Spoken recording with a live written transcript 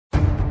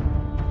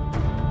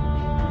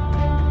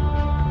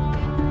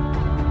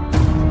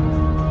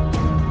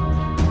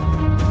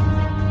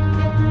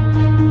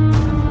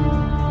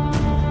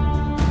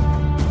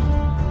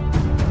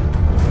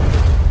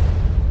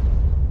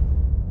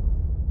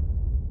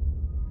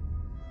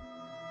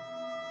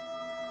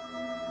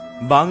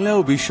বাংলা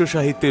ও বিশ্ব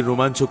সাহিত্যের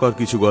রোমাঞ্চকর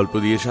কিছু গল্প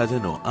দিয়ে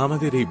সাজানো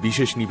আমাদের এই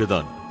বিশেষ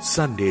নিবেদন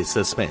সানডে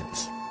সাসপেন্স।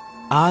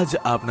 আজ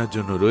আপনার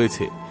জন্য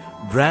রয়েছে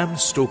ব্র্যাম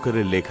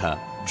স্টোকারের লেখা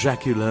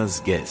ড্র্যাকুলাস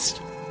গেস্ট।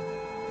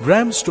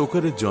 ব্র্যাম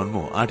স্টোকারের জন্ম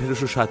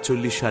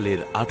 1847 সালের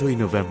 8ই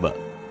নভেম্বর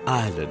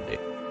আয়ারল্যান্ডে।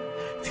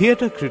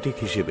 থিয়েটার ক্রিটিক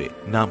হিসেবে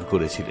নাম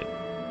করেছিলেন,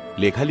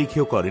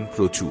 লেখালেখিও করেন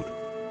প্রচুর।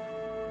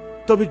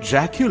 তবে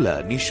ড্র্যাকুলা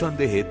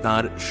নিঃসন্দেহে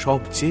তাঁর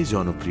সবচেয়ে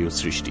জনপ্রিয়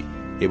সৃষ্টি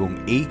এবং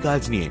এই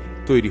কাজ নিয়ে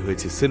তৈরি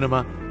হয়েছে সিনেমা,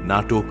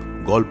 নাটক,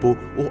 গল্প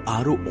ও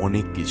আরো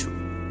অনেক কিছু।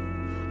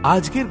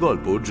 আজকের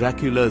গল্প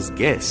ড্র্যাকুলাস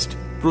গেস্ট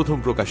প্রথম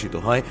প্রকাশিত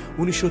হয়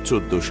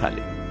 1914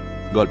 সালে।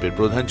 গল্পের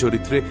প্রধান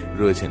চরিত্রে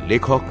রয়েছেন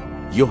লেখক,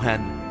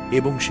 ইয়োহান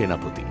এবং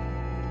সেনাপতি।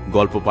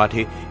 গল্প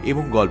পাঠে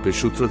এবং গল্পের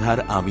সূত্রধার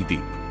আমি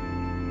দীপ।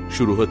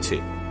 শুরু হচ্ছে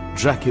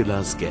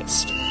ড্র্যাকুলাস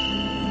গেস্ট।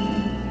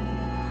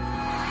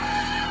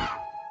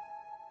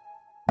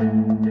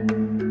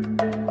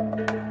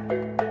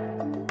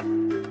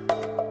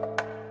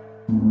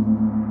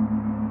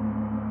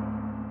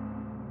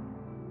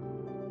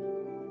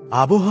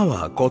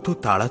 আবহাওয়া কত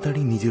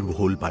তাড়াতাড়ি নিজের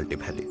ভোল পাল্টে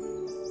ফেলে।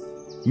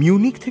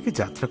 মিউনিক থেকে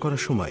যাত্রা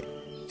করার সময়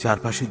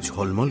চারপাশে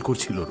ঝলমল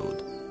করছিল রোদ।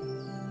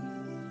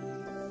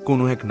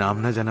 কোনো এক নাম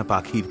না জানা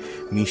পাখির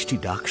মিষ্টি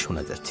ডাক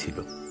শোনা যাচ্ছিল।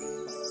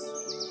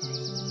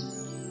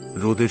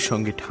 রোদের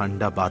সঙ্গে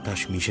ঠান্ডা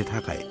বাতাস মিশে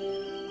থাকায়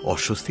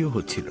অস্বস্তিও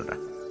হচ্ছিল না।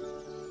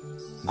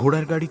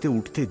 ঘোড়ার গাড়িতে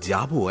উঠতে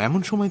যাব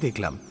এমন সময়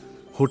দেখলাম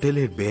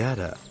হোটেলের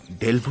বেয়ারা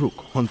ডেলব্রুক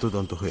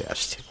হন্তদন্ত হয়ে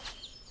আসছে।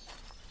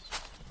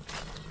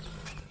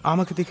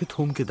 আমাকে দেখে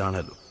থমকে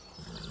দাঁড়ালো,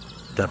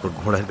 তারপর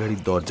ঘোড়ার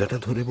গাড়ির দরজাটা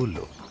ধরে বলল,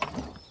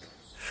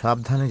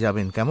 সাবধানে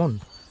যাবেন কেমন,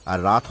 আর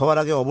রাত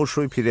হওয়ার আগে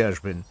অবশ্যই ফিরে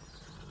আসবেন।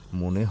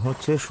 মনে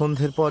হচ্ছে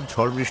সন্ধ্যের পর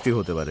ঝড় বৃষ্টি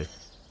হতে পারে।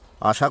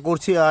 আশা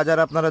করছি আজ আর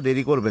আপনারা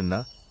দেরি করবেন না।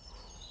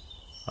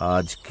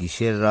 আজ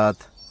কিসের রাত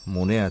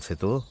মনে আছে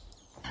তো?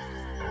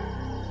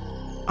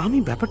 আমি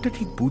ব্যাপারটা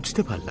ঠিক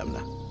বুঝতে পারলাম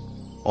না।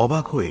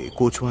 অবাক হয়ে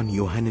কোচওয়ান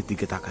ইয়োহানের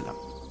দিকে তাকালাম।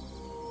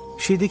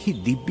 সে দেখি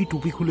দিব্যি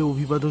টুপি খুলে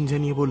অভিবাদন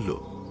জানিয়ে বলল,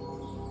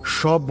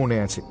 সব মনে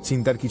আছে,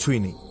 চিন্তার কিছুই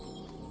নেই।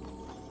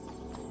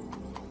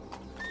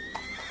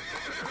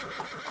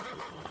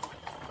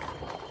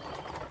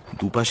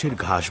 দুপাশের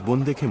ঘাস বন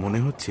দেখে মনে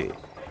হচ্ছে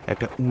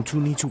একটা উঁচু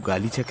নিচু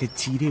গালিচাকে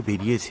চিরে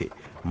বেরিয়েছে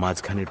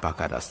মাঝখানের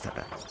পাকা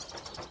রাস্তাটা।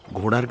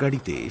 ঘোড়ার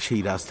গাড়িতে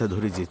সেই রাস্তা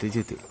ধরে যেতে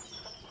যেতে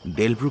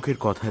ডেলব্রুকের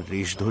কথার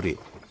রেশ ধরে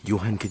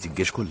ইয়োহানকে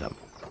জিজ্ঞেস করলাম,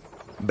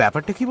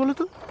 ব্যাপারটা কি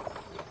বলতো?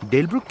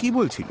 ডেলব্রুক কি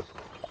বলছিল?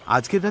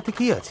 আজকের রাতে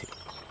কি আছে?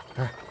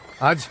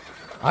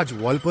 আজ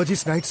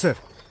ওয়ালপার্জিস নাইট স্যার।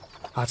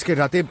 আজকের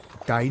রাতে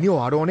ডাইনি ও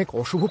আরো অনেক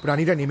অশুভ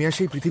প্রাণীরা নেমে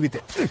আসে এই পৃথিবীতে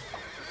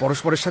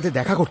পরস্পরের সাথে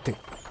দেখা করতে।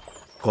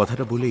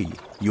 কথাটা বলেই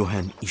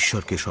ইয়োহান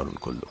ঈশ্বরকে স্মরণ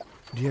করল।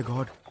 Deer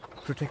God,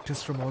 protect us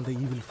from all the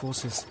evil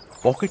forces.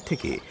 Pocket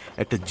থেকে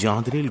একটা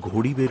জাঁদরেল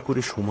ঘড়ি বের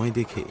করে সময়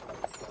দেখে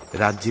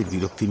রাজ্যের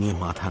বিরক্তি নিয়ে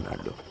মাথা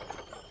নাড়ল।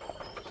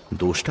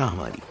 দোষটা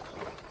আমারই।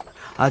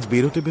 আজ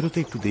বেরোতে বেরোতে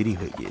একটু দেরি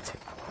হয়ে গিয়েছে।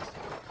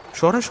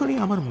 সরাসরি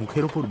আমার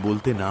মুখের ওপর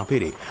বলতে না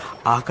পেরে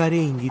আকারে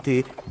ইঙ্গিতে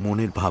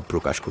মনের ভাব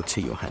প্রকাশ করছে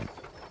ইয়োহান।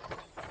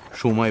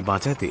 সময়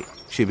বাঁচাতে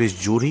সে বেশ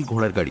জোরেই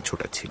ঘোড়ার গাড়ি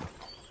ছোটাচ্ছিল।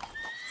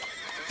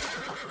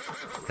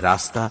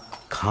 রাস্তা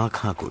খাঁ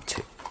খাঁ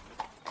করছে।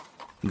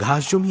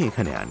 ঘাস জমি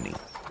এখানে আর নেই।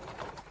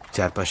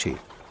 চারপাশে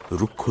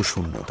রুক্ষ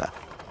শূন্যতা।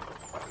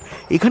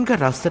 এখানকার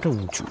রাস্তাটা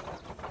উঁচু,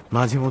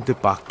 মাঝে মধ্যে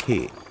পাক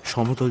খেয়ে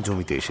সমতল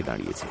জমিতে এসে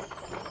দাঁড়িয়েছে।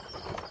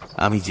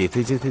 আমি যেতে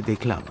যেতে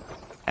দেখলাম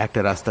একটা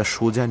রাস্তা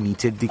সোজা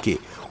নিচের দিকে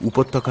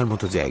উপত্যকার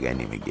মতো জায়গায়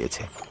নেমে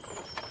গিয়েছে।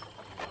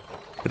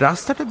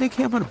 রাস্তাটা দেখে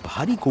আমার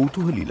ভারী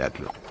কৌতূহলী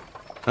লাগলো।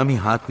 আমি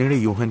হাত নেড়ে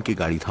ইয়োহানকে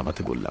গাড়ি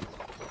থামাতে বললাম।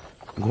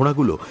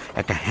 ঘোড়াগুলো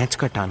একটা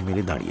হ্যাঁচকা টান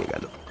মেরে দাঁড়িয়ে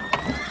গেল।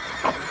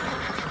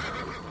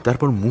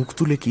 তারপর মুখ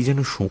তুলে কি যেন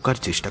শোঁকার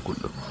চেষ্টা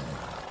করল।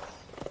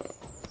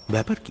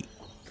 ব্যাপার কি?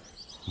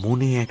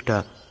 মনে একটা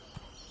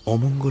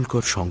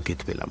অমঙ্গলকর সংকেত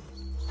পেলাম,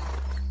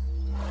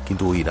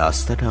 কিন্তু ওই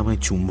রাস্তাটা আমায়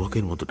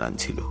চুম্বকের মতো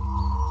টানছিল।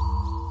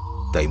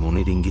 তাই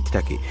মনের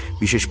ইঙ্গিতটাকে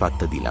বিশেষ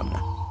পাত্তা দিলাম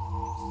না।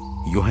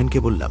 ইয়োহানকে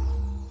বললাম,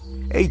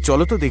 এই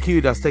চলো তো দেখি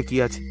ওই রাস্তায় কি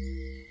আছে।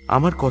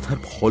 আমার কথার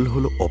ফল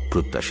হলো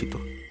অপ্রত্যাশিত।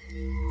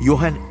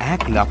 ইয়োহান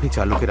এক লাফে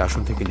চালকের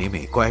আসন থেকে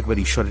নেমে কয়েকবার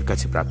ঈশ্বরের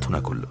কাছে প্রার্থনা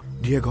করল,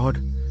 deer God,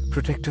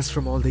 protect us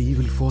from all the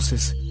evil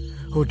forces.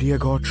 Oh dear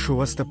god, show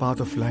us the path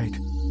of light.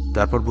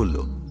 তারপর বলল,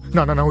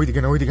 না না না,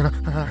 ওইদিকে না, ওইদিকে না,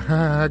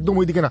 হ্যাঁ একদম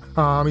ওইদিকে না।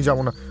 আমি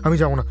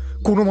যাবো না,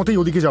 কোনো মতেই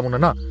ওদিকে যাবো না।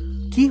 না।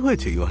 কি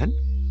হয়েছে ইয়োহান?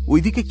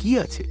 ওইদিকে কি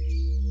আছে?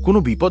 কোনো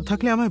বিপদ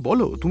থাকলে আমায়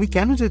বলো, তুমি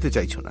কেন যেতে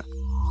চাইছো না?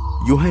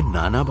 ইয়োহান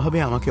নানাভাবে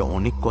আমাকে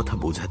অনেক কথা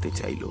বোঝাতে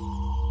চাইল।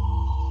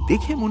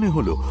 দেখে মনে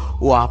হলো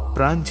ও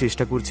আপ্রাণ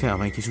চেষ্টা করছে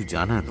আমায় কিছু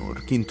জানানোর,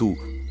 কিন্তু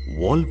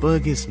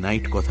ওয়ালবার্গেস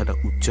নাইট কথাটা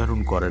উচ্চারণ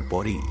করার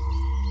পরেই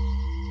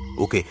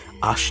ওকে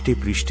আষ্টে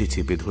পৃষ্ঠে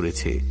চেপে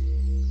ধরেছে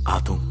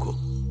আতঙ্ক।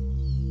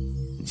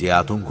 যে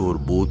আতঙ্ক ওর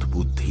বোধ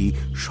বুদ্ধি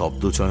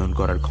শব্দ চয়ন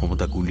করার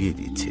ক্ষমতা গুলিয়ে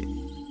দিচ্ছে,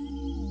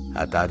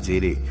 আর তার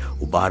জেরে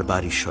ও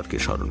বারবার ঈশ্বরকে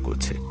স্মরণ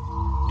করছে।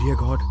 Deer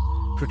God,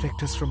 protect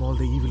us from all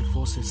the evil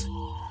forces.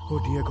 Oh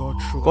dear God,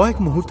 কয়েক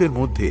মুহূর্তের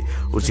মধ্যে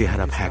ওর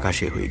চেহারা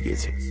ফ্যাকাশে হয়ে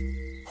গিয়েছে।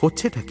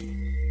 হচ্ছেটা কি?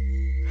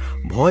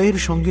 ভয়ের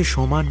সঙ্গে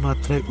সমান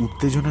মাত্রায়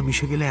উত্তেজনা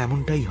মিশে গেলে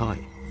এমনটাই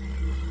হয়।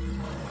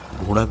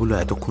 ঘোড়াগুলো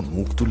এতক্ষণ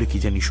মুখ তুলে কি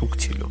জানি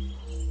শুকছিল।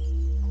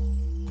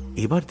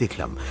 এবার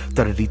দেখলাম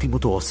তারা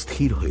রীতিমতো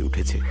অস্থির হয়ে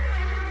উঠেছে,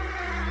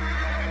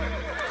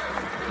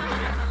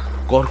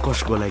 কর্কশ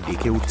গলায়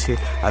ডেকে উঠছে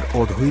আর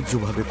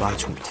অধৈর্যভাবে পা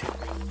ছুঁড়ছে।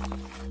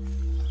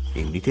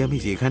 এমনিতে আমি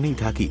যেখানেই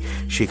থাকি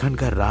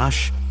সেখানকার রাশ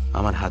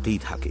আমার হাতেই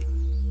থাকে,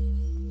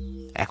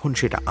 এখন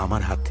সেটা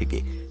আমার হাত থেকে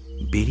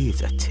বেরিয়ে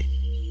যাচ্ছে।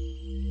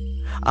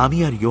 আমি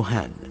আর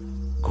ইয়োহান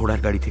ঘোড়ার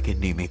গাড়ি থেকে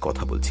নেমে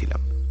কথা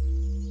বলছিলাম।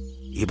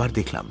 এবার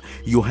দেখলাম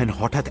ইয়োহান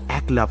হঠাৎ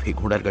এক লাফে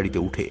ঘোড়ার গাড়িতে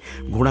উঠে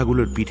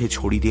ঘোড়াগুলোর পিঠে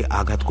ছড়ি দিয়ে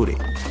আঘাত করে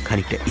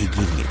খানিকটা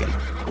এগিয়ে নিয়ে গেল।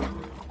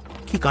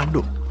 কি কাণ্ড!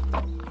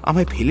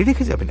 আমায় ফেলে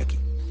রেখে যাবে নাকি?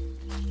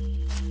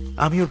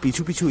 আমি ওর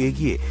পিছু পিছু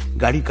এগিয়ে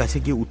গাড়ির কাছে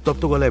গিয়ে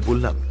উত্তপ্ত গলায়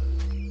বললাম,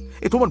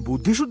 এ তোমার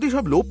বুদ্ধি শুদ্ধি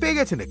সব লোপ পেয়ে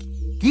গেছে নাকি?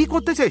 কি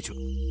করতে চাইছো?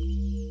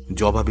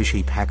 জবাবে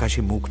সেই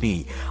ফ্যাকাশে মুখ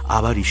নিয়েই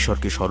আবার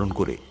ঈশ্বরকে স্মরণ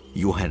করে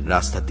ইয়োহান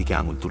রাস্তার দিকে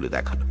আঙুল তুলে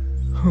দেখালো।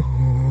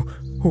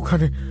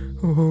 ওখানে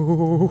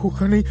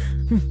ওখানে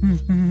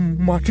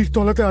মাটির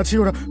তলাতে আছে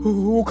ওরা,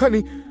 ওখানে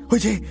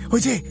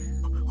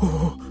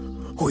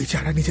ওই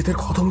যারা নিজেদের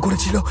খতম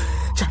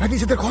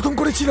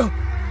করেছিল।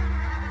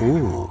 ও,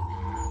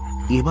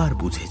 এবার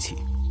বুঝেছি,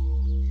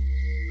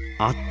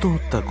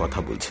 আত্মহত্যার কথা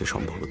বলছে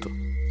সম্ভবত।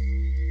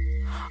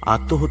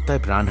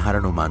 আত্মহত্যায় প্রাণ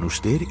হারানো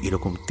মানুষদের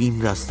এরকম 3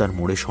 রাস্তার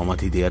মোড়ে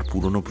সমাধি দেওয়ার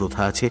পুরনো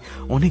প্রথা আছে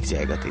অনেক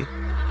জায়গাতে।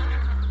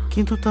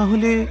 কিন্তু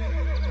তাহলে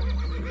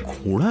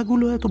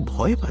ঘোড়াগুলো এত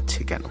ভয়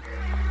পাচ্ছে কেন?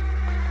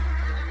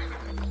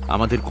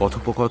 আমাদের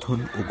কথোপকথন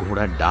ও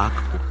ঘোড়ার ডাক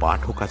ও পা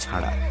ঠোকা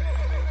ছাড়া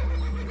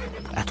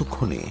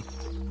এতক্ষণে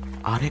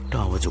আরেকটা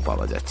আওয়াজও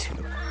পাওয়া যাচ্ছিল,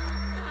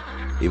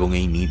 এবং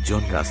এই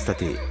নির্জন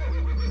রাস্তাতে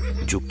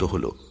যুক্ত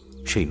হলো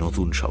সেই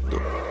নতুন শব্দ।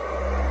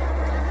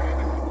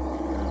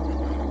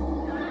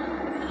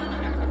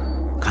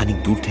 খানিক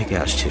দূর থেকে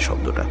আসছে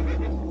শব্দটা,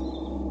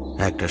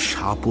 একটা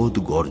শাপদ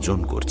গর্জন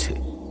করছে,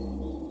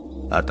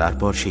 আর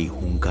তারপর সেই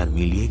হুঙ্কার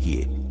মিলিয়ে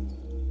গিয়ে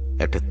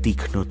একটা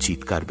তীক্ষ্ণ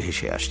চিৎকার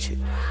ভেসে আসছে।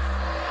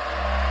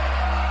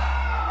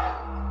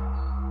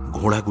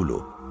 ঘোড়াগুলো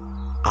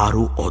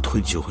আরো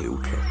অধৈর্য হয়ে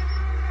উঠল,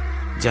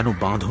 যেন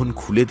বাঁধন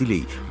খুলে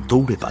দিলেই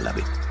দৌড়ে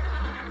পালাবে।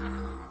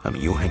 আমি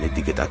ইয়োহানের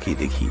দিকে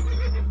তাকিয়ে দেখি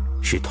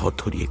সে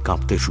থরথরিয়ে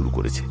কাঁপতে শুরু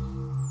করেছে।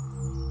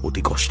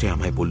 অতি কষ্টে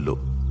আমায় বলল,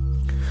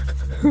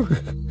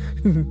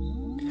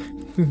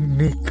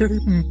 নেকড়ে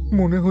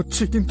মনে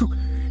হচ্ছে, কিন্তু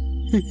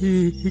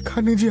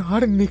এখানে যে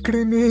আর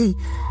নেকড়ে নেই।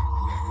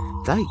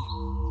 তাই?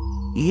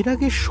 এর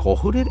আগে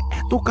শহরের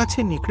এত কাছে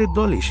নেকড়ের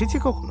দল এসেছে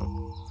কখনো?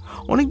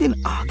 অনেকদিন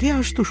আগে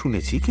আসতো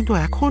শুনেছি, কিন্তু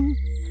এখন?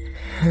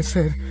 হ্যাঁ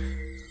স্যার,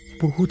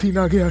 বহুদিন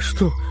আগে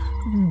আসতো,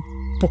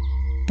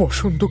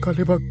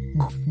 বসন্তকালে বা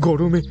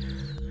গরমে।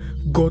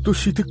 গত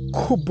শীতে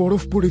খুব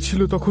বরফ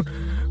পড়েছিল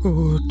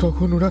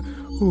তখন ওরা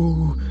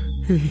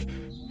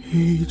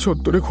এই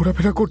চত্বরে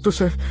ঘোরাফেরা করতো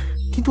স্যার।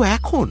 কিন্তু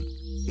এখন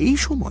এই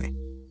সময়?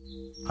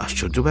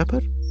 আশ্চর্য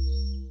ব্যাপার।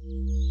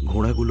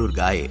 ঘোড়াগুলোর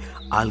গায়ে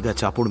আলগা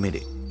চাপড়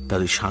মেরে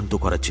তাদের শান্ত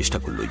করার চেষ্টা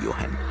করলো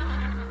ইয়োহান।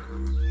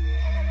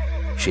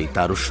 সেই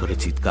তারস্বরে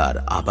চিৎকার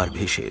আবার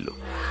ভেসে এলো,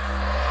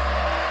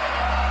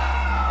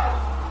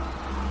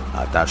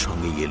 আর তার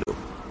সঙ্গেই এলো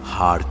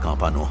হাড়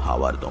কাঁপানো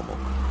হাওয়ার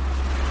দমক।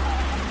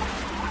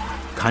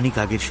 খানিক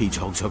আগের সেই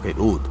ঝকঝকে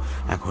রোদ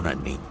এখন আর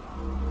নেই।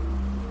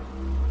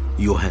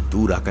 ইয়োহান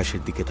দূর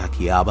আকাশের দিকে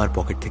তাকিয়ে আবার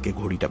পকেট থেকে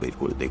ঘড়িটা বের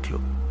করে দেখল,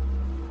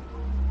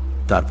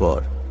 তারপর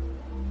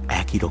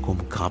একই রকম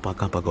কাঁপা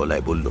কাঁপা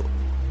গলায় বলল,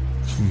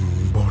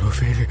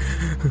 বরফের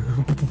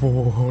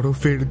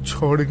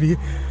ঝড় নিয়ে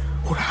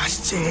ওরা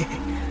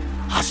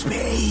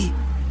আসবেই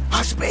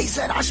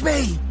স্যার,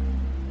 আসবেই।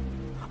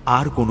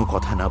 আর কোনো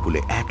কথা না বলে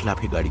এক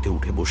লাফে গাড়িতে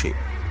উঠে বসে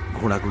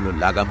ঘোড়াগুলোর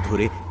লাগাম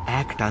ধরে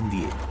এক টান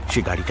দিয়ে সে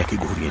গাড়িটাকে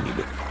ঘুরিয়ে নিল।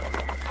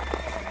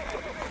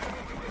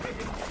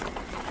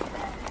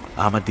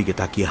 আমার দিকে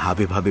তাকিয়ে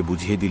হাবে ভাবে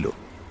বুঝিয়ে দিল,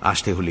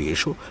 আসতে হলে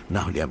এসো, না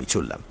হলে আমি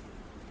চললাম।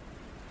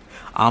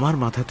 আমার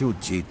মাথাতেও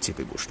জেদ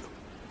চেপে বসল।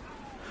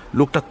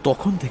 লোকটা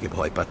তখন থেকে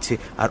ভয় পাচ্ছে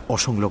আর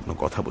অসংলগ্ন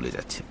কথা বলে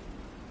যাচ্ছে।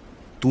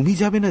 তুমি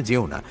যাবে না,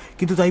 যেও না,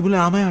 কিন্তু তাই বলে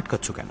আমায়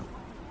আটকাচ্ছ কেন?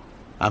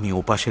 আমি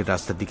ওপাশের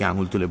রাস্তার দিকে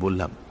আঙুল তুলে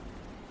বললাম,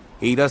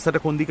 এই রাস্তাটা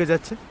কোন দিকে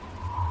যাচ্ছে?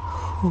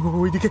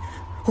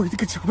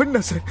 ওইদিকে যাবেন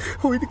না স্যার,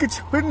 ওইদিকে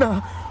যাবেন না।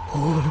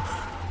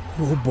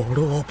 ও বড়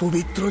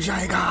অপবিত্র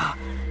জায়গা,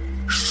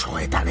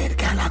 শয়তানের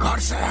খেলাঘর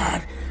স্যার,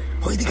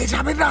 ওইদিকে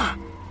যাবেন না।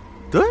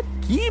 তো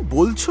কি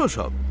বলছো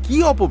সব? কি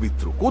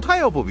অপবিত্র?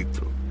 কোথায়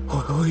অপবিত্র?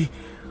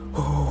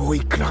 ওই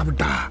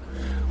গ্রামটা,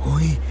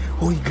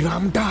 ওই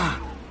গ্রামটা।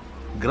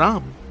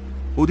 গ্রাম?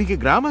 ওদিকে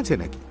গ্রাম আছে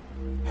নাকি?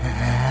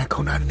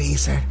 এখন আর নেই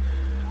স্যার,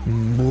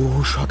 বহু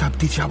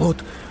শতাব্দী যাবৎ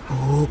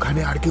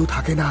ওখানে আর কেউ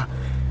থাকে না,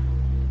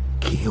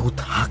 কেউ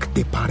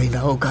থাকতে পারে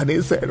না ওখানে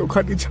স্যার,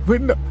 ওখানে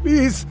যাবেন না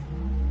প্লিজ।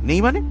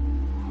 নেই মানে?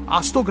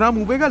 আস্ত গ্রাম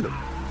উবে গেল?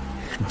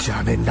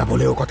 জানেন না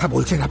বলে ও কথা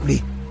বলছেন আপনি,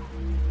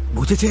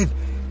 বুঝেছেন?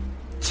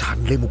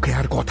 জানলে মুখে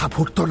আর কথা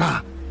ফুটতো না।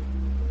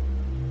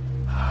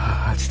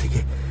 আজ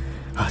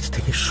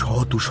থেকে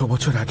 100-200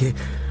 বছর আগে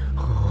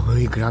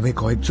ওই গ্রামে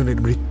কয়েকজনের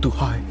মৃত্যু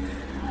হয়,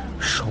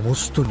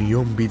 সমস্ত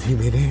নিয়ম বিধি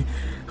মেনে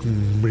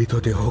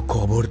মৃতদেহ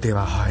কবর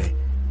দেওয়া হয়।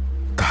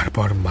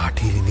 তারপর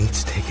মাটির নিচ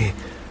থেকে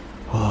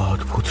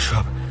অদ্ভুত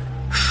সব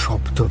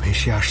শব্দ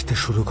ভেসে আসতে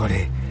শুরু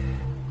করে।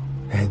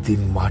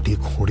 একদিন মাটি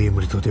খুঁড়ে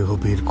মৃতদেহ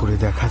বের করে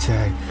দেখা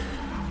যায়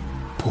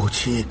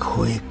পচে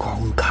ক্ষয়ে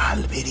কঙ্কাল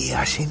বেরিয়ে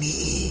আসেনি,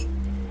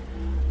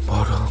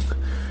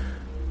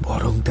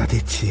 বরং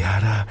তাদের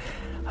চেহারা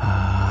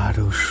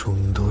আরো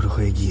সুন্দর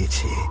হয়ে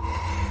গিয়েছে।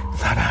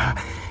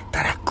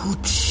 তারা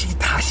কুৎসিত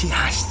হাসি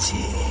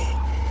হাসছে।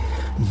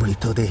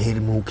 মৃতদেহের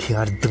মুখে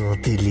আর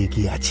দাঁতে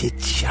লেগে আছে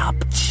চাপ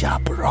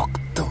চাপ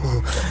রক্ত।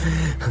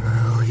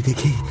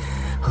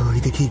 ওই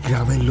দেখি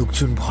গ্রামের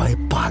লোকজন ভয়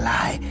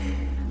পালায়,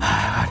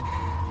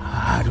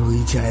 আর ওই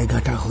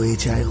জায়গাটা হয়ে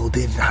যায়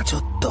ওদের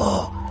রাজত্ব।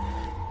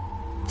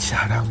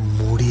 যারা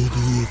মরে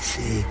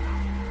গিয়েছে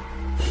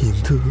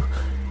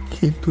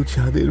কিন্তু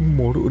যাদের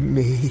মরণ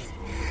নেই,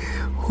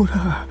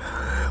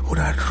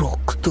 ওরা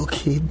রক্ত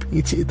খেয়ে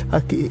বেঁচে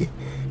থাকে।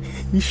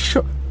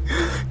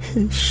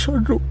 ঈশ্বর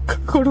রক্ষা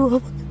করো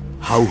আমাকে।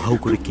 হাউ হাউ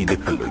করে কেঁদে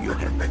ফেলল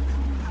ইয়োহান।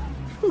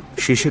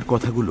 শেষের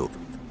কথাগুলো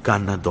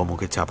কান্নার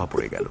দমকে চাপা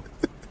পড়ে গেল।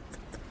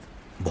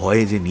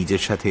 ভয়ে যে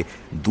নিজের সাথে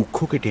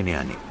দুঃখকে টেনে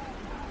আনে,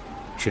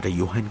 সেটা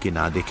ইয়োহানকে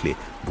না দেখলে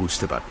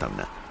বুঝতে পারতাম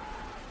না।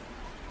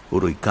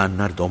 ওর ওই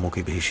কান্নার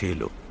দমকে ভেসে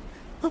এলো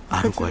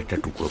আরো কয়েকটা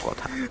টুকরো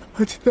কথা।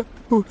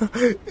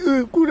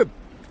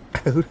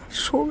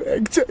 সব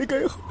এক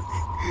জায়গায়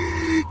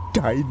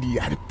ডাইনি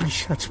আর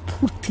পিশাচ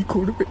ফুর্তি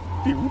করবে।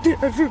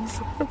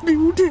 আপনি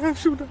উঠে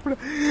আসুন, আমরা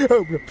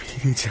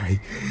ফিরে যাই।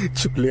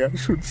 চলে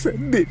আসুন স্যার,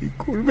 দেরি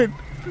করবেন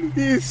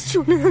প্লিজ,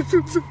 চলে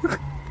আসুন স্যার।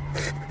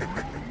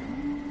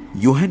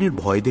 ইয়োহানের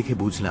ভয় দেখে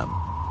বুঝলাম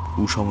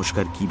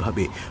কুসংস্কার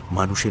কিভাবে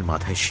মানুষের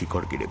মাথায়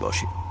শিকড় কেড়ে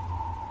বসে।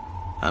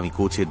 আমি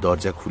কোচের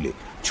দরজা খুলে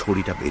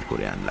ছড়িটা বের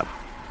করে আনলাম।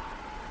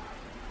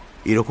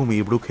 এরকম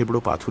এবড়ো খেবড়ো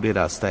পাথুরের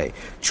রাস্তায়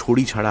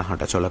ছড়ি ছাড়া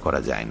হাঁটাচলা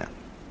করা যায় না।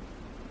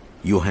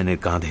 ইয়োহানের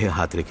কাঁধে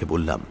হাত রেখে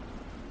বললাম,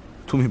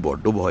 তুমি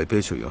বড্ড ভয়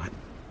পেয়েছো ইয়োহান।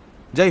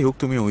 যাই হোক,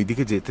 তুমি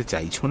ওইদিকে যেতে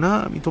চাইছো না,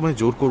 আমি তোমায়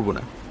জোর করব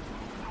না।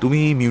 তুমি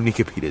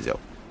মিউনিকে ফিরে যাও।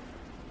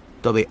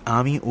 তবে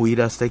আমি ওই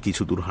রাস্তায়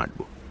কিছু দূর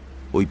হাঁটবো।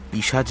 ওই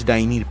পিশাচ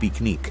ডাইনির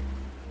পিকনিক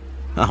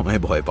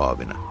আমায় ভয়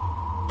পাওয়াবে না।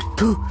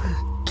 কিন্তু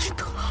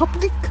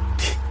আপনি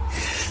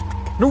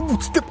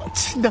বুঝতে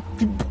পারছি না।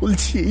 আপনি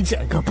বলছি এই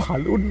জায়গা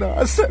ভালো না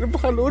স্যার,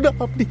 ভালো না।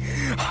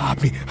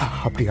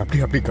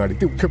 আপনি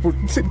গাড়িতে উঠে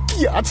পড়ছেন। কি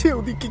আছে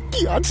ওদিকে,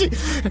 কি আছে?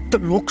 একটা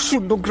লোক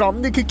শূন্য গ্রাম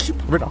দেখে কি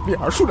ভাবেন? আপনি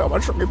আসুন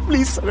আমার সঙ্গে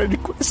please sir, I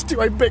request you,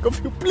 I beg of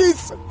you, please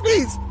sir,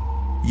 please.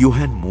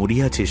 Johann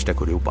মরিয়া চেষ্টা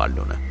করেও পারল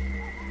না।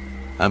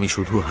 আমি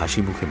শুধু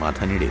হাসি মুখে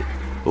মাথা নেড়ে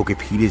ওকে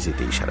ফিরে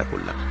যেতে ইশারা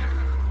করলাম।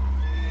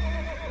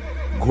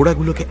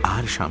 ঘোড়াগুলোকে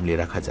আর সামলে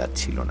রাখা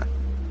যাচ্ছিল না।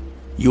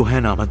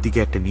 ইয়োহান আমার দিকে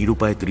একটা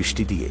নিরুপায়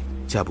দৃষ্টি দিয়ে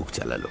চাবুক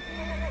চালালো।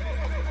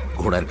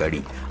 ঘোড়ার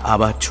গাড়ি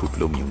আবার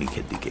ছুটল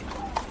মিউনিখের দিকে।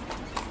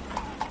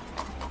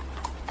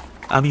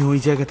 আমি ওই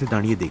জায়গাতে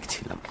দাঁড়িয়ে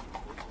দেখছিলাম।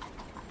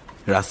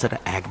 রাস্তাটা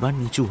একবার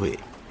নিচু হয়ে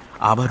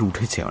আবার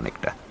উঠেছে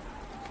অনেকটা।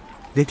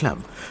 দেখলাম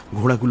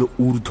ঘোড়াগুলো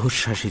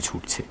ঊর্ধ্বশ্বাসে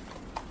ছুটছে।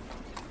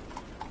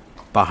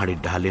 পাহাড়ের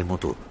ঢালের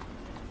মতো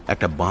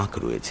একটা বাঁক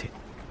রয়েছে।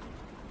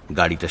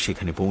 গাড়িটা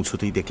সেখানে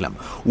পৌঁছতেই দেখলাম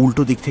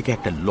উল্টো দিক থেকে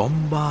একটা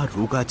লম্বা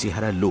রোগা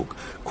চেহারার লোক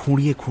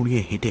খুঁড়িয়ে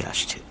খুঁড়িয়ে হেঁটে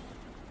আসছে।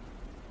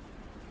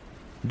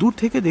 দূর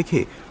থেকে দেখে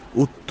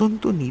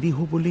অত্যন্ত নিরীহ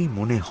বলেই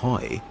মনে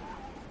হয়,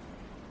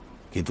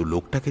 কিন্তু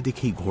লোকটাকে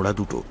দেখেই ঘোড়া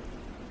দুটো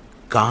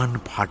কান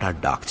ফাটার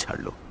ডাক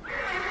ছাড়ল।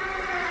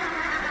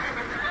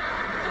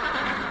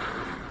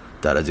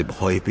 তারা যে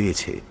ভয়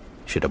পেয়েছে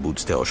সেটা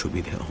বুঝতে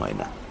অসুবিধে হয়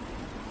না।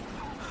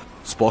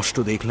 স্পষ্ট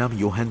দেখলাম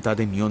ইয়োহান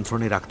তাদের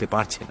নিয়ন্ত্রণে রাখতে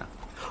পারছে না।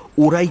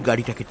 ওরাই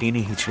গাড়িটাকে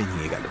টেনে হিঁচড়ে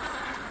নিয়ে গেল।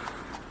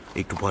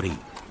 একটু পরেই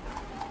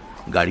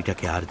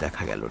গাড়িটাকে আর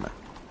দেখা গেল না।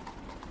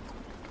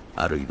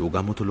 আর ওই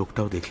রোগামতো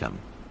লোকটাও দেখলাম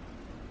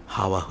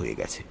হাওয়া হয়ে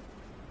গেছে।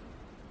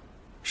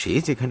 সে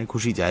যেখানে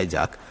খুশি যায়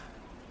যাক,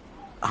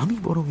 আমি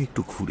বরং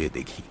একটু ঘুরে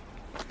দেখি।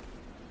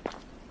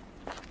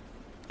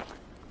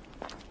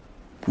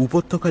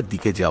 উপত্যকার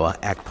দিকে যাওয়া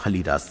এক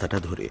ফালি রাস্তাটা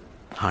ধরে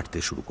হাঁটতে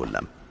শুরু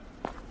করলাম।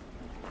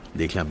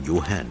 দেখলাম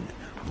ইয়োহান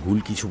ভুল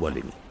কিছু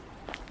বলেনি।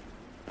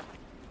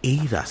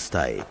 এই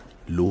রাস্তায়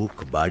লোক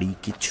বাড়ি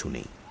কিচ্ছু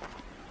নেই।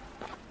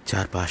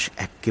 চারপাশ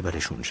একেবারে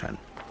শুনশান।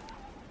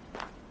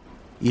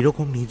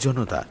 এরকম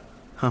নির্জনতা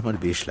আমার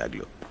বেশ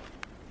লাগলো।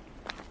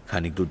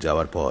 খানিক দূর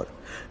যাওয়ার পর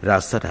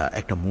রাস্তাটা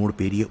একটা মোড়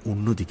পেরিয়ে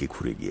অন্যদিকে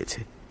ঘুরে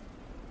গিয়েছে।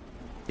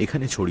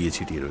 এখানে ছড়িয়ে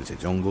ছিটিয়ে রয়েছে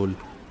জঙ্গল,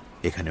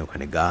 এখানে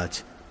ওখানে গাছ,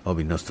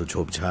 অবিন্যস্ত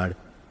ঝোপঝাড়।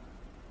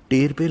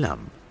 টের পেলাম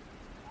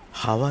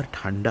হাওয়ার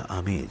ঠান্ডা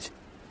আমেজ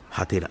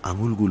হাতের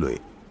আঙুলগুলোয়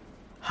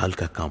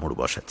হালকা কামড়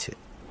বসাচ্ছে।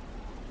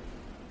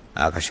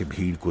 আকাশে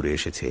ভিড় করে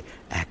এসেছে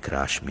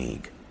একরাশ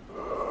মেঘ।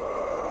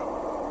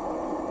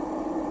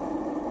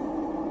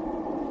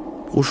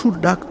 পশুর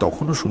ডাক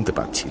তখনও শুনতে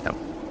পাচ্ছিলাম,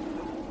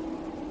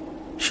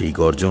 সেই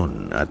গর্জন,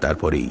 আর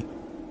তারপরেই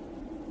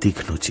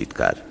তীক্ষ্ণ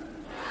চিৎকার।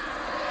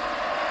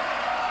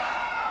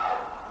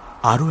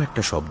 আরো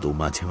একটা শব্দ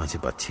মাঝে মাঝে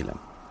পাচ্ছিলাম।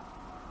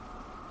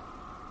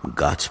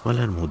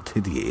 গাছপালার মধ্যে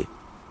দিয়ে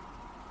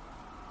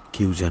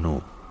কেউ যেন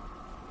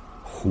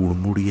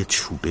হুড়মুড়িয়ে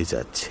ছুটে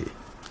যাচ্ছে।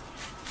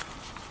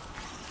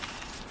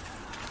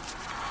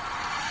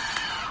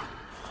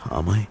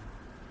 আমায়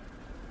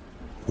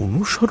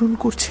অনুসরণ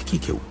করছে কি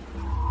কেউ?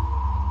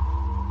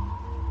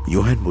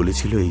 ইয়োহান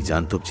বলেছিল এই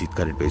জান্তব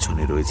চিৎকারের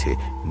পেছনে রয়েছে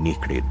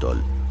নেকড়ের দল।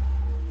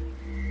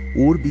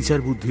 ওর বিচার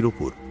বুদ্ধির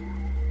ওপর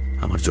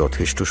আমার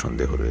যথেষ্ট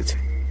সন্দেহ রয়েছে।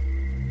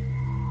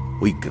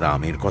 ওই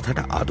গ্রামের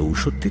কথাটা আদৌ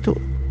সত্যি তো?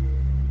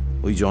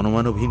 ওই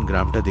জনমানবহীন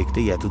গ্রামটা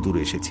দেখতেই এত দূর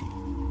এসেছি,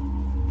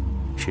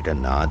 সেটা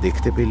না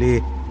দেখতে পেলে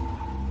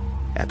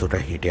এতটা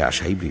হেঁটে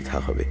আসাই বৃথা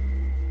হবে।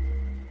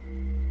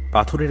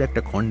 পাথরের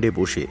একটা খণ্ডে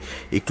বসে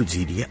একটু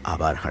জিরিয়ে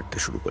আবার হাঁটতে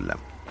শুরু করলাম।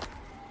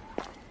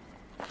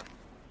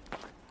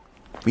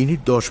 মিনিট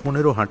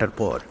 10-15 হাঁটার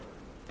পর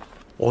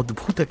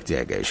অদ্ভুত এক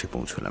জায়গায় এসে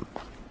পৌঁছলাম।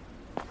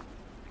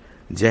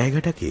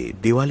 জায়গাটাকে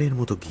দেওয়ালের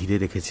মতো ঘিরে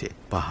রেখেছে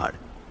পাহাড়।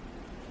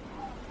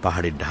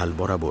 পাহাড়ের ঢাল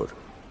বরাবর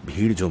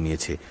ভিড়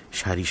জমিয়েছে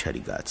সারি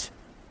সারি গাছ।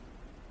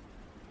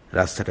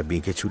 রাস্তাটা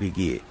বেঁকে চুরে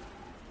গিয়ে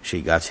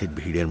সেই গাছের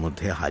ভিড়ের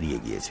মধ্যে হারিয়ে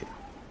গিয়েছে।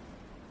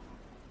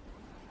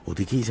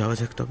 ওদিকেই যাওয়া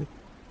যাক তবে।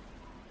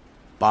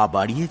 পা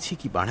বাড়িয়েছি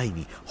কি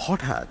বাড়াইনি,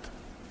 হঠাৎ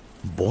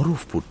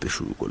বরফ পড়তে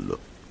শুরু করলো।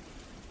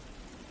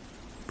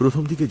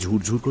 প্রথম দিকে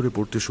ঝুরঝুর করে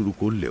পড়তে শুরু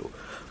করলেও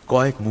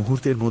কয়েক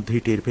মুহূর্তের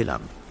মধ্যেই টের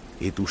পেলাম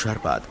এ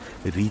তুষারপাত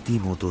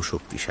রীতিমতো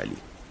শক্তিশালী।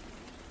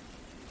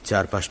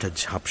 চারপাশটা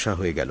ঝাপসা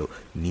হয়ে গেল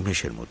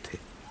নিমেষের মধ্যে।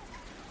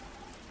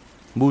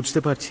 বুঝতে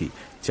পারছি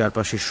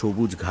চারপাশে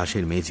সবুজ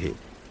ঘাসের মেঝে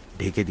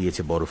ঢেকে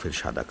দিয়েছে বরফের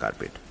সাদা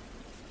কার্পেট।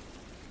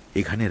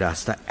 এখানে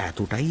রাস্তা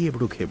এতটাই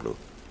এবড়ো খেবড়ো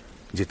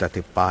যে তাতে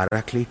পা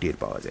রাখলেই টের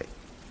পাওয়া যায়।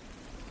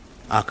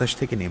 আকাশ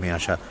থেকে নেমে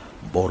আসা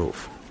বরফ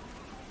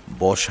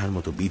বর্ষার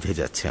মতো বিঁধে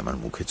যাচ্ছে আমার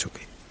মুখে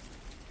চোখে।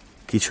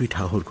 কিছুই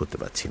ঠাহর করতে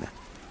পারছি না,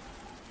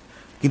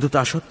 কিন্তু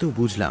তা সত্ত্বেও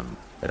বুঝলাম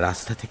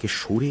রাস্তা থেকে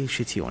সরে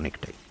এসেছি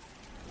অনেকটাই।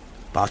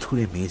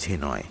 পাথুরে মেঝে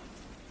নয়,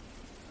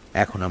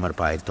 এখন আমার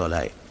পায়ের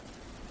তলায়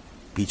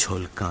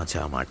পিছল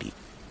কাঁচা মাটি।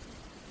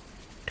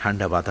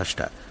 ঠান্ডা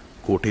বাতাসটা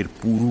কোটের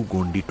পুরু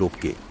গন্ডি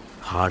টপকে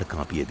হাড়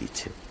কাঁপিয়ে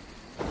দিচ্ছে।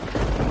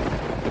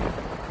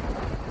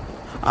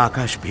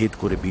 আকাশ ভেদ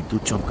করে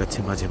বিদ্যুৎ চমকাচ্ছে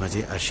মাঝে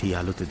মাঝে, আর সেই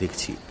আলোতে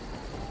দেখছি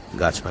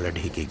গাছপালা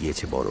ঢেকে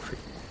গিয়েছে বরফে।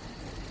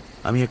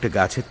 আমি একটা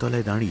গাছের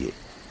তলায় দাঁড়িয়ে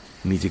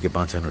নিজেকে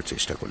বাঁচানোর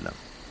চেষ্টা করলাম।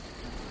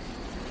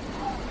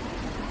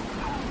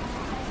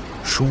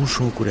 শোঁ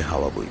শোঁ করে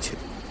হাওয়া বইছে।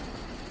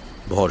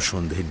 ভর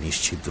সন্ধ্যের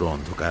নিশ্ছিদ্র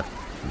অন্ধকার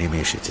নেমে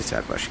এসেছে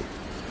চারপাশে।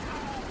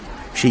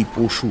 সেই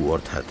পশু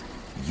অর্থাৎ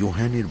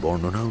ইয়োহানের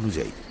বর্ণনা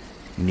অনুযায়ী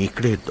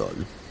নেকড়ের দল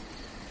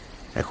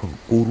এখন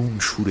করুণ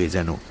সুরে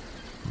যেন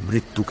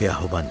মৃত্যুকে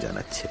আহ্বান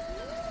জানাচ্ছে।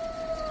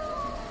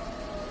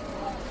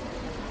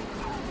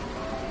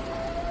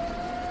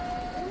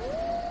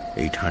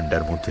 এই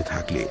ঠান্ডার মধ্যে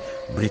থাকলে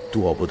মৃত্যু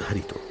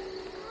অবধারিত।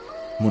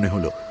 মনে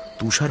হলো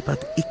তুষারপাত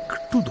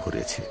একটু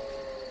ধরেছে।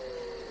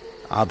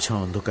 আবছা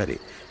অন্ধকারে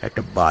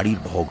একটা বাড়ির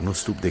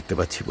ভগ্নস্তূপ দেখতে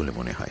পাচ্ছি বলে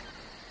মনে হয়।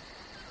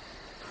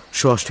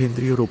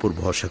 ষষ্ঠেন্দ্রিয়র ওপর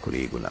ভরসা করে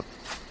এগোলাম।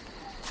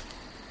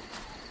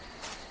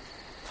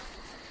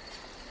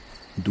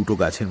 দুটো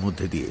গাছের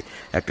মধ্যে দিয়ে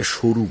একটা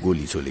সরু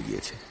গলি চলে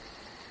গিয়েছে।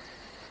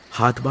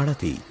 হাত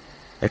বাড়াতেই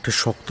একটা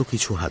শক্ত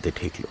কিছু হাতে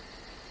ঠেকল।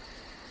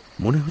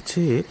 মনে হচ্ছে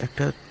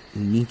একটা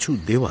নিচু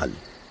দেওয়াল,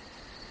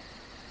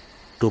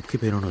 টপকে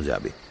পেরোনো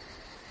যাবে।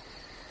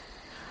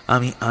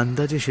 আমি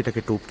আন্দাজে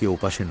সেটাকে টপকে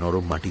ওপাশে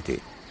নরম মাটিতে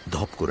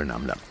ধপ করে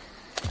নামলাম।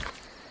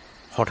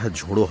 হঠাৎ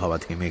ঝোড়ো হাওয়া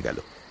থেমে গেল।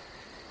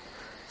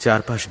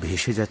 চারপাশ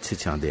ভেসে যাচ্ছে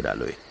চাঁদের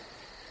আলোয়।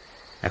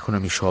 এখন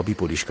আমি সবই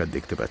পরিষ্কার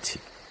দেখতে পাচ্ছি,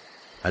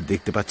 আর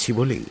দেখতে পাচ্ছি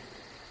বলেই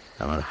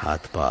আমার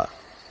হাত পা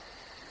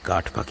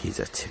কাঠ পাকিয়ে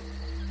যাচ্ছে।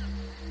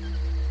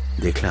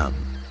 দেখলাম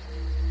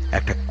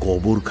একটা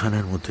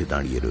কবরখানার মধ্যে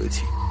দাঁড়িয়ে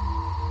রয়েছি।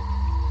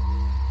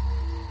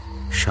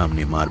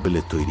 সামনে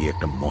মার্বেলের তৈরি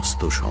একটা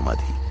মস্ত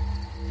সমাধি।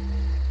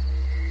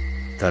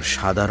 তার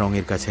সাদা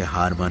রঙের কাছে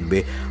হার মানবে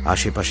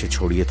আশেপাশে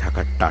ছড়িয়ে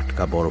থাকা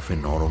টাটকা বরফের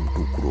নরম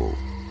টুকরো।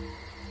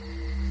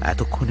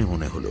 এতক্ষণে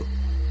মনে হলো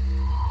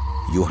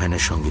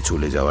ইয়োহানের সঙ্গে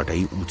চলে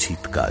যাওয়াটাই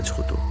উচিত কাজ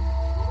হতো।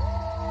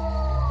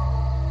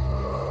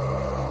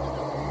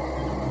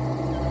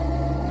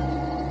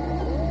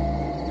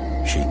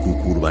 সেই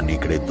কুকুর বা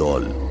নেকড়ের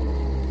দল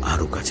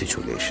আরো কাছে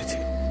চলে এসেছে।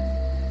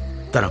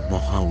 তারা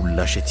মহা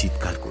উল্লাসে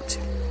চিৎকার করছে।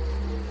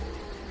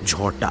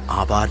 ঝড়টা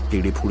আবার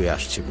তেড়ে ফুড়ে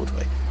আসছে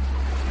বোধহয়।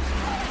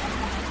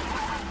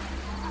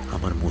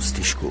 আমার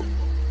মস্তিষ্ক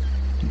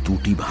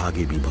দুটি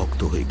ভাগে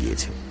বিভক্ত হয়ে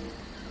গিয়েছে।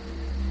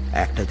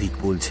 একটা দিক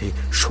বলছে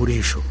সরে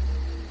এসো,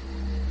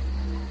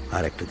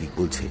 আর একটা দিক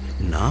বলছে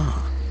না,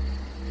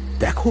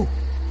 দেখো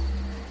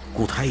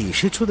কোথায়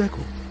এসেছো,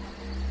 দেখো।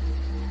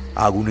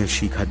 আগুনের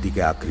শিখার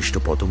দিকে আকৃষ্ট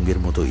পতঙ্গের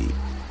মতোই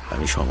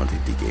আমি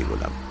সমাধির দিকে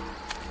এগোলাম।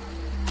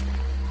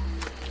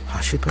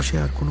 আশেপাশে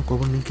আর কোনো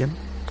খবর নেই কেন?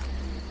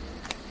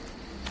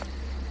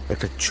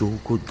 একটা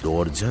চৌকো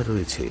দরজা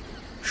রয়েছে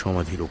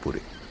সমাধির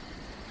ওপরে।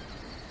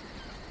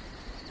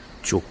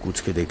 চোখ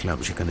কুচকে দেখলাম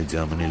সেখানে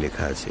জার্মানে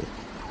লেখা আছে,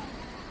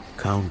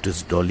 Countess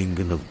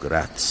Dollingen of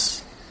Gratz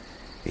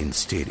in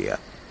Styria,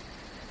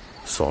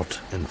 sought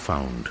and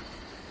found,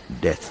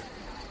 death.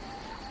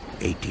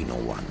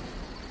 1801।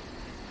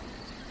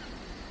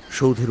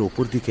 সৌধের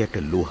ওপর দিকে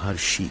একটা লোহার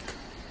শিক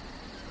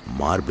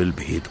মার্বেল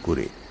ভেদ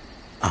করে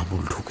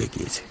আমূল ঢুকে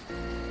গিয়েছে।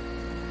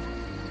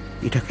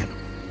 এটা কেন?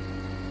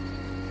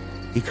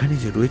 এখানে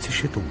যে রয়েছে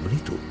সে তো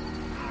মৃত,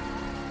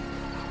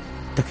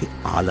 তাকে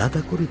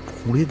আলাদা করে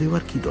ফুঁড়ে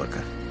দেওয়ার কি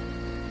দরকার?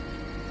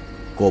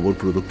 কবর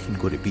প্রদক্ষিণ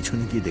করে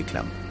পিছনে গিয়ে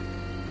দেখলাম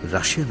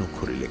রাশিয়ান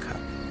অক্ষরে লেখা,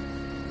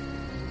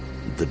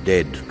 দ্য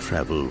ডেড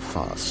ট্রাভেল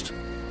ফাস্ট।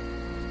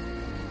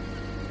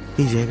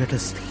 এই জায়গাটা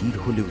স্থির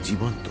হলেও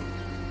জীবন্ত।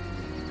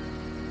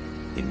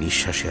 এর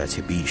নিঃশ্বাসে আছে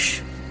বিষ।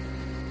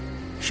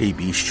 সেই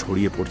বিষ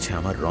ছড়িয়ে পড়ছে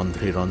আমার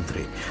রন্ধ্রে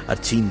রন্ধ্রে, আর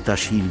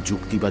চিন্তাশীল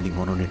যুক্তিবাদী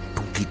মননের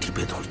টুটি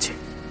টিপে ধরছে।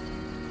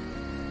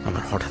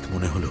 আমার হঠাৎ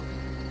মনে হলো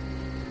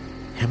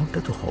এমনটা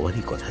তো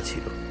হওয়ারই কথা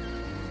ছিল।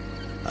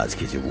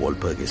 আজকে যে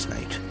ওয়ালবার্গেস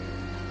নাইট,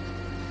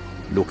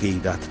 লোকে এই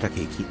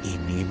রাতটাকে কি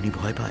এমনি এমনি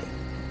ভয় পায়?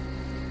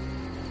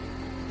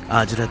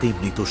 আজ রাতে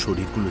মৃত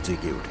শরীরগুলো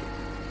জেগে ওঠে।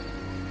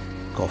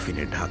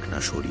 কফিনের ঢাকনা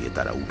সরিয়ে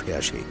তারা উঠে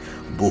আসে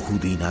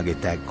বহুদিন আগে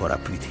ত্যাগ করা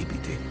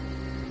পৃথিবীতে।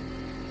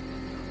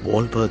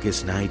 ওয়ালবার্গেস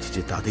নাইট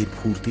যে তাদের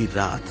ফুর্তির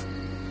রাত।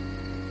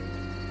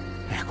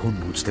 এখন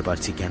বুঝতে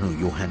পারছি কেন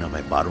ইয়োহান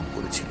আমায় বারণ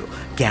করেছিল,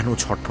 কেন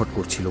ছটফট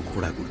করছিল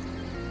ঘোড়াগুলো।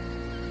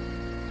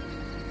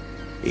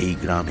 এই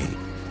গ্রামে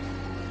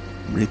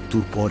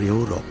মৃত্যুর পরেও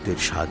রক্তের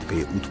স্বাদ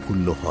পেয়ে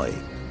উৎফুল্ল হয়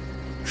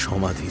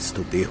সমাধিস্থ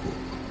দেহ।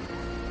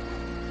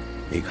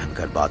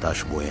 এখানকার বাতাস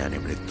বয়ে আনে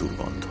মৃত্যুর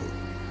গন্ধ।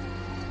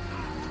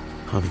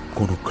 আমি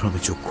কোনো ক্রমে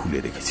চোখ খুলে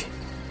রেখেছি।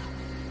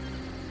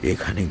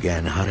 এখানে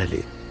জ্ঞান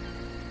হারালে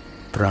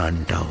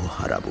প্রাণটাও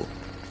হারাবো।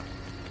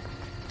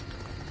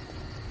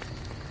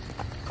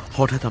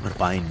 হঠাৎ আমার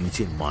পায়ের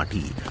নিচে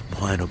মাটি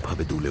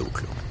ভয়ানকভাবে দুলে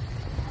উঠল।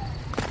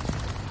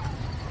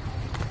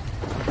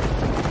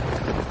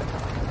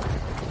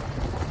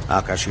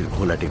 আকাশের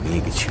ঘোলাটে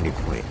মেঘ ছিঁড়ে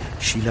খুঁড়ে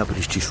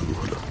শিলাবৃষ্টি শুরু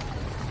হলো।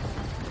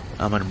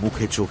 আমার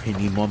মুখে চোখে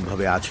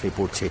নির্মমভাবে আছড়ে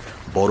পড়ছে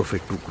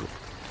বরফের টুকরো।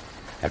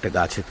 একটা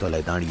গাছের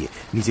তলায় দাঁড়িয়ে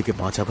নিজেকে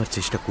বাঁচাবার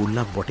চেষ্টা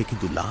করলাম বটে,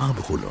 কিন্তু লাভ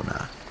হলো না।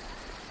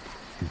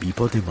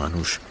 বিপদে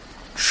মানুষ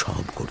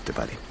সব করতে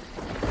পারে।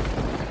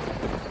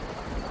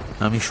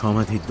 আমি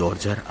সমাধির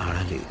দরজার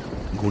আড়ালে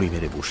গুঁড়ি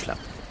মেরে বসলাম।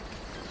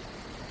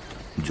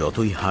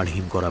 যতই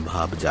হাড়হিম করা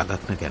ভাব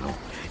জাগাক না কেন,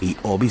 এই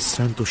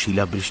অবিশ্রান্ত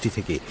শিলাবৃষ্টি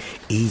থেকে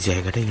এই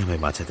জায়গাটাই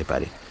আমায় বাঁচাতে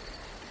পারে।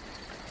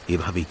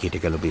 এভাবেই কেটে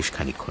গেল বেশ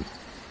খানিকক্ষণ।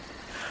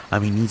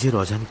 আমি নিজের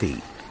অজান্তেই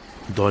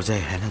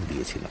দরজায় হেলান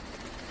দিয়েছিলাম।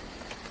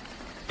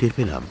 টের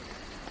পেলাম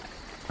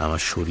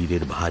আমার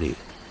শরীরের ভারে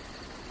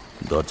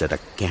দরজাটা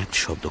ক্যাঁচ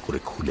শব্দ করে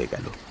খুলে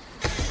গেল।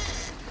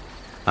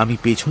 আমি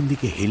পেছন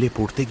দিকে হেলে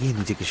পড়তে গিয়ে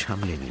নিজেকে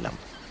সামলে নিলাম।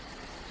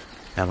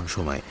 এমন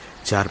সময়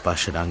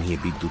চারপাশে রাঙিয়ে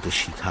বিদ্যুতের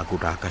শিখা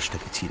গোটা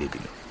আকাশটাকে ছিঁড়ে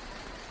দিল।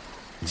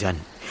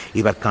 জানি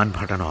এবার কান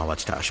ফাটানো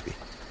আওয়াজটা আসবে।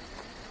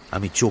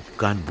 আমি চোখ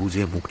কান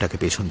বুঝে মুখটাকে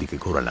পেছন দিকে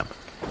ঘোরালাম।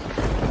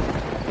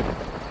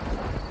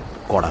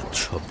 কড়াত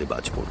শব্দে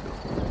বাজ পড়ল।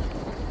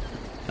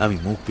 আমি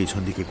মুখ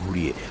পেছন দিকে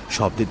ঘুরিয়ে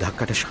শব্দের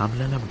ধাক্কাটা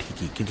সামলালাম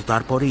ঠিকই, কিন্তু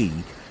তারপরেই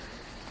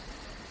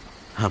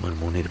আমার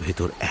মনের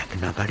ভেতর এক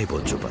নাগাড়ে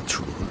বজ্রপাত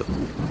শুরু হলো।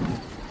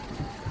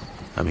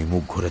 আমি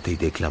মুখ ঘোরাতেই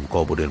দেখলাম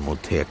কবরের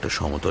মধ্যে একটা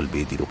সমতল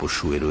বেদির ওপর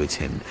শুয়ে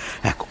রয়েছেন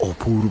এক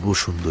অপূর্ব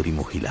সুন্দরী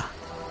মহিলা।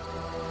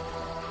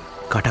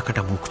 কাটা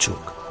কাটা মুখ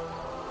চোখ,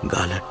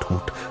 গাল আর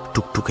ঠোঁট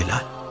টুকটুকে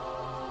লাল।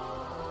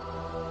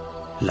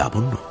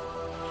 লাবণ্য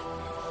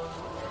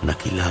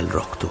নাকি লাল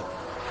রক্ত?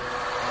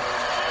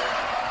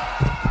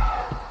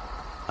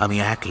 আমি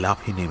এক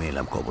লাফে নেমে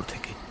এলাম কবর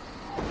থেকে।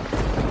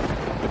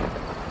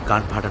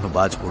 কান ফাটানো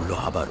বাজ পড়ল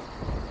আবারও।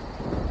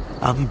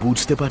 আমি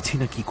বুঝতে পারছি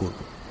না কি করব।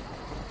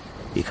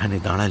 এখানে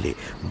দাঁড়ালে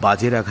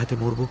বাজের আঘাতে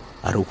মরব,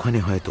 আর ওখানে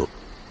হয়তো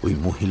ওই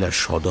মহিলার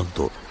সদন্ত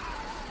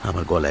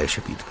আমার গলায়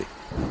এসে বিঁধবে।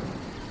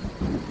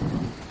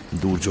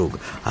 দুর্যোগ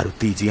আরো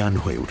তেজিয়ান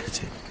হয়ে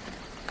উঠেছে।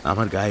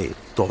 আমার গায়ে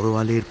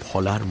তরোয়ালের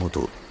ফলার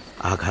মতো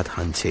আঘাত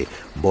হানছে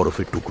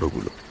বরফের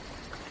টুকরোগুলো।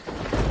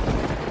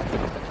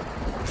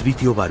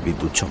 তৃতীয়বার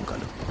বিদ্যুৎ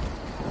চমকালো।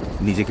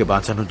 নিজেকে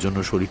বাঁচানোর জন্য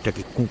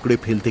শরীরটাকে কুঁকড়ে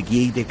ফেলতে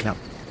গিয়েই দেখলাম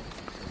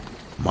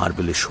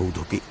মার্বেলের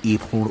সৌধকে এ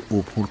ফোঁড় ও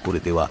ফোঁড় করে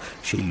দেওয়া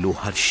সেই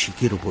লোহার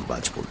শিকের ওপর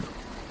বাজ পড়ল।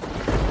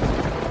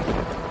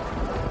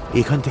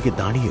 এখান থেকে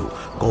দাঁড়িয়েও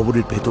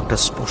কবরের ভেতরটা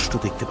স্পষ্ট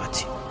দেখতে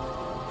পাচ্ছি।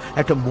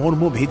 একটা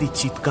মর্মভেদী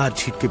চিৎকার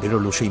ছিটকে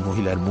বেরোলো সেই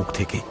মহিলার মুখ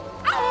থেকে।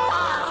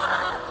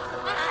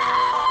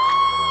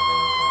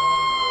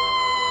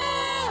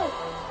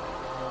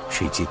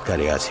 সেই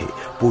চিৎকারে আছে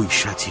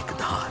পৈশাচিক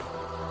ধার।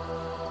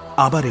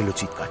 আবার এলো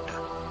চিৎকারটা,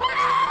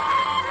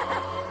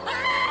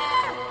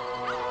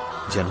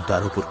 যেন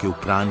তার উপর কেউ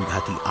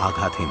প্রাণঘাতী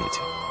আঘাত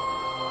এনেছে।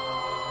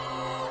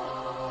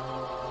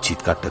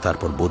 চিৎকারটা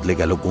তারপর বদলে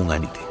গেল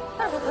গোঙানিতে।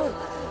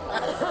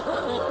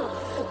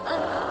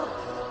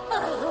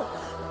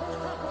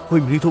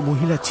 ওই মৃত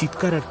মহিলা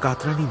চিৎকার আর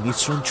কাতরানি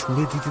মিশ্রণ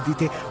ছুঁড়ে দিতে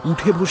দিতে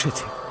উঠে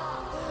বসেছে।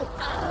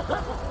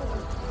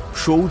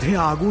 সৌধে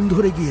আগুন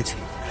ধরে গিয়েছে।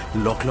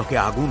 লকলকে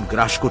আগুন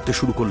গ্রাস করতে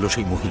শুরু করলো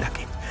সেই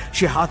মহিলাকে।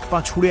 সে হাত পা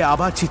ছুঁড়ে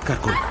আবার চিৎকার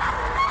করল।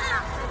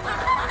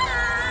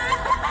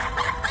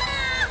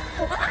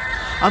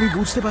 আমি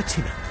বুঝতে পারছি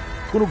না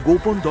কোনো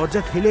গোপন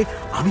দরজা ঠেলে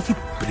আমি কি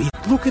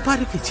প্রেতলোকে পা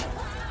রেখেছি?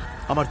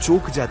 আমার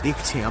চোখ যা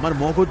দেখছে, আমার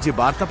মগজ যে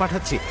বার্তা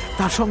পাঠাচ্ছে,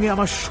 তার সঙ্গে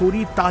আমার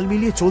শরীর তাল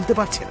মিলিয়ে চলতে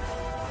পারছে না।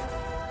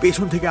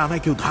 পেছন থেকে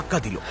আমায় কেউ ধাক্কা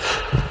দিল।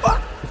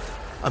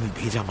 আমি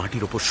ভেজা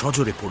মাটির ওপর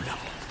সজোরে পড়লাম।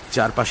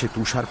 চারপাশে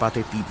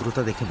তুষারপাতের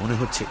তীব্রতা দেখে মনে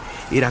হচ্ছে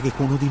এর আগে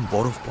কোনোদিন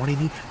বরফ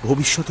পড়েনি,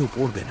 ভবিষ্যতেও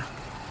পড়বে না।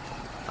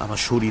 আমার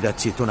শরীর আর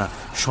চেতনা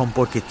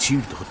সম্পর্কে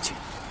চিড় ধরছে।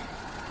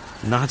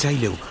 না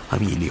চাইলেও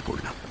আমি এলিয়ে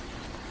পড়লাম।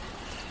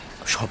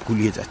 সব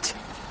গুলিয়ে যাচ্ছে,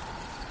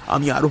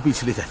 আমি আরো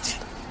পিছলে যাচ্ছি।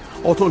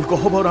 অতল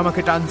গহ্বর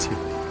আমাকে টানছে।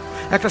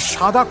 একটা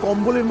সাদা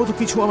কম্বলের মতো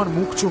কিছু আমার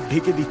মুখ চোখ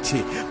ঢেকে দিচ্ছে।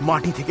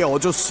 মাটি থেকে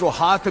অজস্র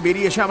হাত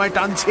বেরিয়ে এসে আমায়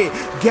টানছে।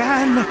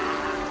 জ্ঞান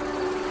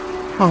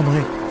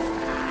আমায়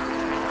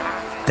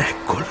ত্যাগ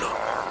করল।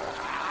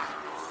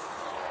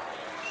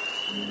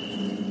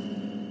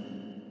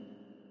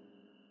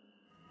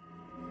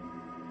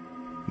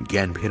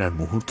 জ্ঞান ফেরার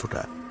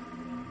মুহূর্তটা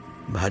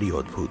ভারী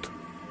অদ্ভুত।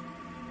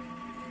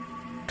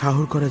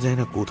 ঠাহর করা যায়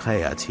না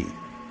কোথায় আছি।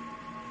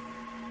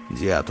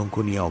 যে আতঙ্ক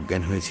নিয়ে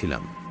অজ্ঞান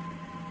হয়েছিলাম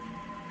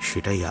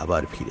সেটাই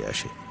আবার ফিরে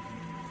আসে।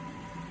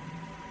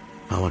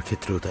 আমার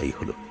ক্ষেত্রেও তাই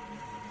হলো।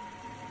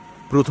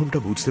 প্রথমটা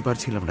বুঝতে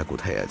পারছিলাম না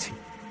কোথায় আছি।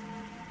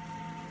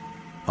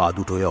 পা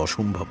দুটোয়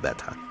অসম্ভব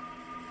ব্যথা,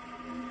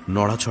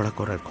 নড়াচড়া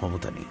করার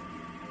ক্ষমতা নেই।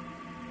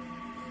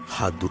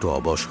 হাত দুটো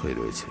অবশ হয়ে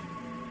রয়েছে।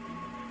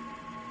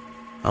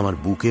 আমার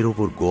বুকের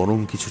ওপর গরম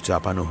কিছু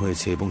চাপানো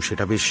হয়েছে এবং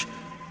সেটা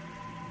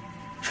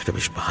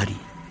বেশ ভারী।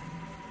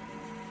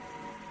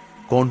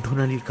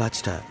 কণ্ঠনালীর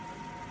কাজটা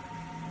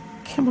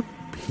কেমন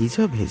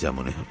ভেজা ভেজা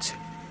মনে হচ্ছে।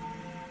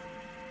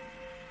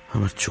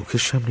 আমার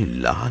চোখের সামনে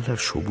লাল আর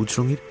সবুজ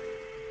রঙের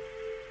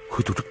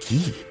ওই দুটো কি?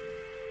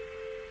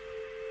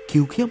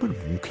 কেউ কি আমার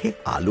মুখে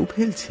আলো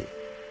ফেলছে?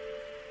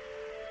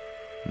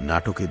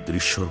 নাটকের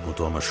দৃশ্যর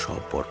মতো আমার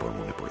সব পরপর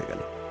মনে পড়ে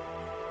গেল।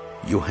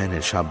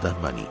 ইউহানের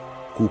সাবধানবাণী,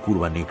 কুকুর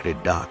বা নেকড়ের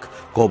ডাক,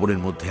 কবরের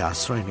মধ্যে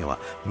আশ্রয় নেওয়া,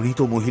 মৃত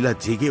মহিলা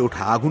জেগে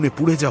ওঠা, আগুনে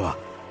পুড়ে যাওয়া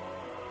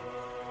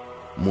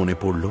মনে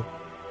পড়ল।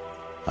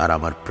 আর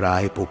আমার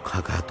প্রায়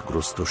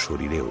পক্ষাঘাতগ্রস্ত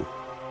শরীরেও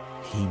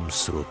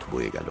হিমস্রোত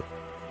বয়ে গেল।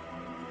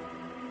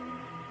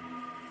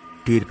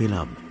 টের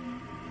পেলাম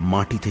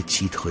মাটিতে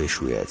চিত হয়ে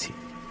শুয়ে আছি।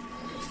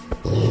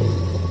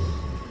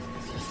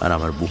 আর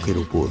আমার বুকের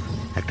উপর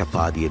একটা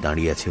পা দিয়ে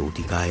দাঁড়িয়ে আছে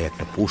অতিকায়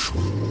একটা পশু,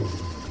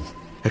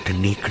 একটা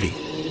নেকড়ে।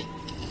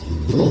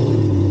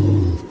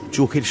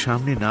 চোখের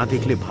সামনে না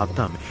দেখলে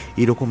ভাবতাম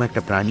এরকম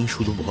একটা প্রাণী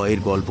শুধু ভয়ের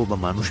গল্প বা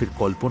মানুষের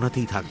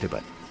কল্পনাতেই থাকতে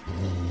পারে।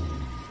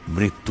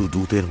 মৃত্যু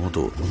দূতের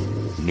মতো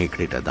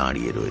নেকড়েটা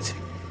দাঁড়িয়ে রয়েছে।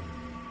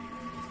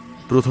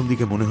 প্রথম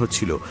দিকে মনে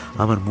হচ্ছিল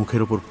আমার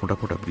মুখের ওপর ফোঁটা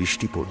ফোঁটা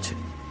বৃষ্টি পড়ছে।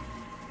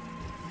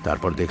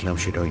 তারপর দেখলাম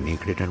সেটা ওই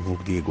নেকড়েটার মুখ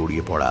দিয়ে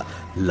গড়িয়ে পড়া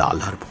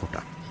লালার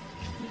ফোঁটা।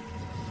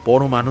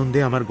 পরম আনন্দে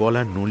আমার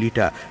গলার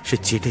নলিটা সে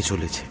চেটে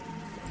চলেছে।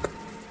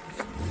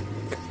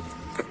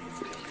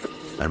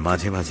 আর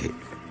মাঝে মাঝে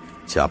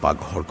চাপা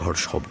ঘর ঘর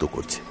শব্দ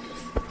করছে।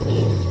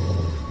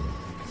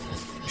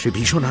 সে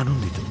ভীষণ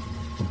আনন্দিত।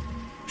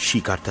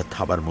 শিকার তার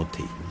থাবার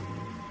মধ্যেই।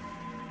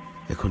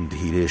 এখন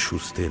ধীরে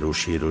সুস্থে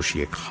রসিয়ে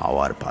রসিয়ে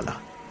খাওয়ার পালা।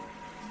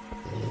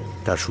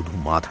 তার শুধু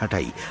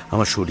মাথাটাই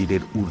আমার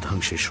শরীরের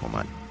ঊর্ধ্বাংশের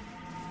সমান।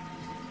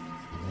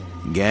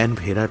 জ্ঞান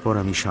ফেরার পর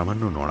আমি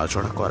সামান্য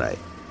নড়াচড়া করায়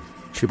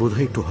সে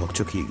বোধহয় একটু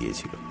হকচকিয়ে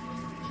গিয়েছিল।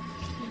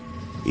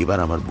 এবার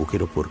আমার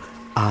বুকের ওপর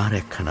আর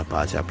একখানা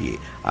পা চাপিয়ে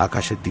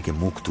আকাশের দিকে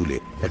মুখ তুলে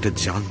একটা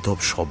জান্তব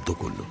শব্দ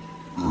করল।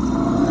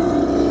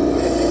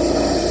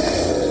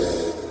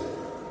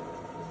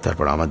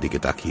 তারপর আমার দিকে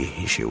তাকিয়ে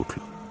হেসে উঠল।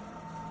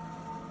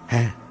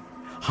 হ্যাঁ,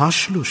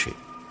 হাসল সে।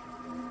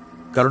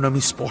 কারণ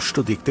আমি স্পষ্ট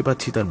দেখতে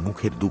পাচ্ছি তার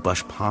মুখের দুপাশ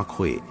ফাঁক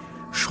হয়ে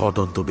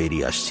সদন্ত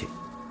বেরিয়ে আসছে।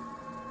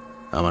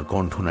 আমার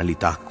কণ্ঠনালী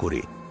তাক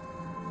করে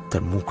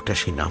তার মুখটা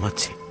সে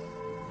নামাচ্ছে।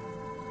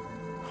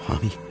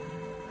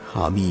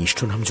 আমি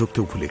ইষ্টনাম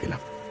জপতেও ভুলে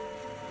গেলাম।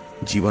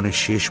 জীবনের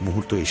শেষ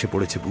মুহূর্ত এসে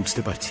পড়েছে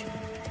বুঝতে পারছি।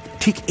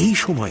 ঠিক এই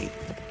সময়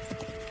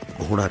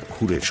ঘোড়ার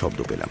খুরের শব্দ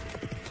পেলাম।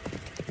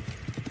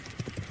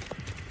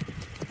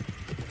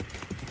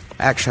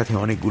 একসাথে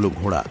অনেকগুলো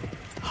ঘোড়া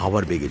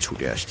হাওয়ার বেগে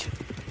ছুটে আসছে।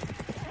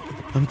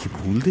 আমি কি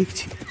ভুল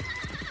দেখছি?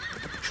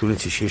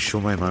 শুনেছি শেষ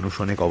সময় মানুষ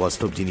অনেক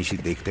অবাস্তব জিনিসই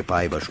দেখতে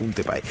পায় বা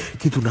শুনতে পায়,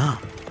 কিন্তু না,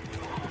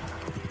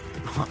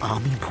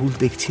 আমি ভুল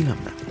দেখছিলাম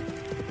না।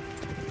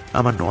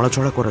 আমার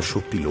নড়াচড়া করার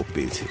শক্তি লোপ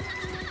পেয়েছে।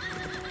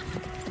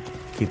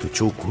 কিন্তু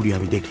চোখ ঘুরিয়ে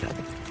আমি দেখলাম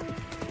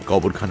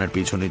কবরখানার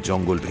পেছনের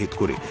জঙ্গল ভেদ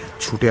করে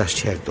ছুটে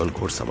আসছে একদল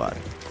ঘোড়সওয়ার।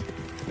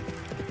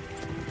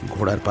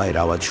 ঘোড়ার পায়ের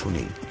আওয়াজ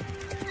শুনে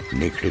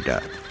নেকড়েটা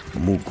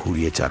মুখ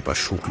ঘুরিয়ে চারপাশ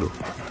শুকল।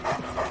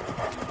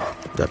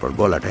 তারপর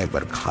গলাটা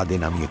একবার খাদে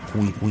নামিয়ে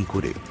কুঁই কুঁই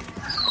করে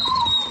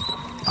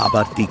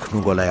আবার তীক্ষ্ণ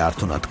গলায়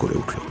আর্তনাদ করে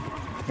উঠল।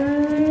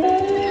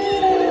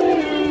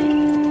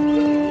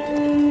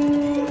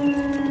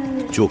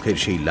 চোখের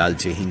সেই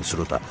লালচে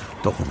হিংস্রতা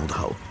তখন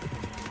উধাও।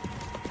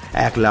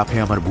 এক লাফে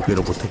আমার বুকের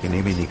ওপর থেকে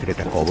নেমে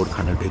নেকড়েটা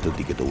কবরখানার ভেতর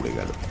দিকে দৌড়ে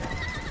গেল।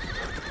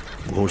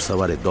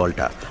 ঘোড়সওয়ারের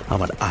দলটা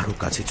আমার আরো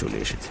কাছে চলে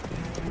এসেছে।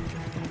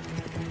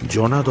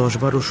 জনা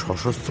 10-12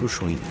 সশস্ত্র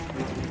সৈনিক,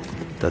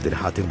 তাদের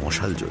হাতে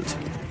মশাল জ্বলছে।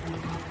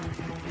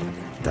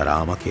 তারা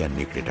আমাকে আর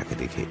নেকড়েটাকে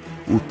দেখে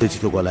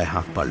উত্তেজিত গলায়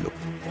হাঁক পারল।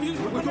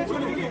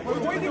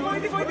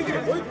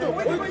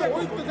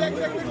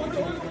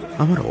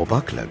 আমার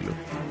অবাক লাগলো,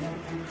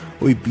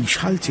 ওই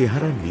বিশাল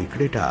চেহারার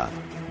নেকড়েটা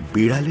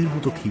বেড়ালের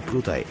মতো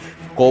ক্ষিপ্রতায়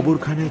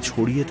কবরখানায়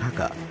ছড়িয়ে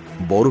থাকা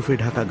বরফে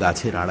ঢাকা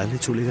গাছের আড়ালে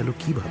চলে গেল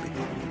কিভাবে?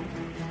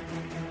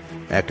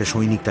 একটা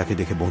সৈনিক তাকে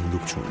দেখে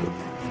বন্দুক ছুঁড়ল।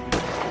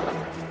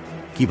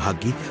 কি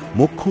ভাগ্যি,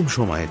 মোক্ষম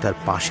সময়ে তার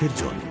পাশের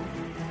জন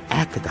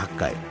এক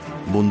ধাক্কায়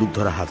বন্দুক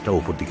ধরা হাতটা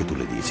ওপর দিকে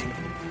তুলে দিয়েছিল,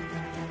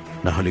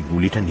 না হলে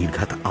গুলিটা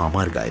নির্ঘাত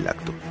আমার গায়ে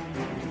লাগত।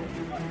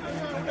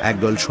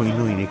 একদল সৈন্য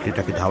ওই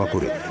নেকড়েটাকে ধাওয়া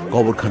করে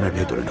কবরখানার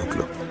ভেতরে ঢুকল।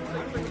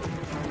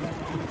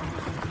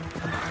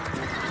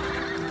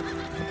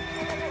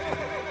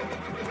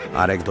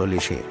 আর এক দল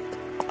এসে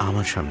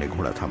আমার সামনে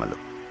ঘোড়া থামালো।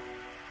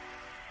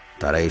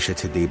 তারা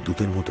এসেছে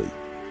দেবদূতের মতোই।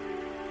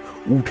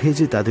 উঠে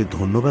যে তাদের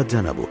ধন্যবাদ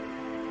জানাবো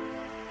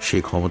সে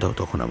ক্ষমতাও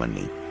তখন আমার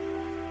নেই।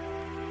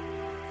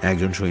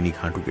 একজন সৈনিক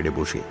হাঁটু কেড়ে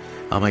বসে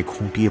আমায়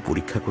খুঁটিয়ে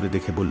পরীক্ষা করে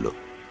দেখে বলল,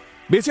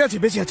 বেঁচে আছে,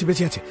 বেঁচে আছে,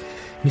 বেঁচে আছে,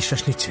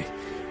 নিঃশ্বাস নিচ্ছে,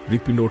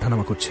 হৃৎপিণ্ড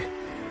ওঠানামা করছে।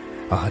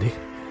 আরে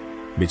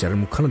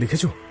বেচারার মুখখানা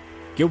দেখেছো?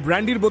 কেউ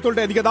ব্র্যান্ডির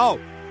বোতলটা এদিকে দাও,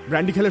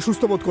 ব্র্যান্ডি খেলে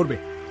সুস্থ বোধ করবে।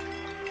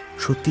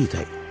 সত্যিই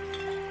তাই।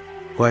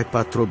 কয়েক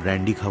পাত্র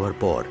ব্র্যান্ডি খাওয়ার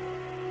পর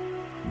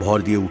ভর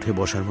দিয়ে উঠে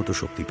বসার মতো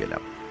শক্তি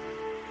পেলাম।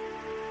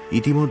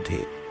 ইতিমধ্যে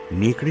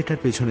নেকড়েটার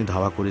পেছনে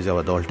ধাওয়া করে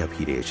যাওয়া দলটা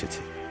ফিরে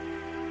এসেছে।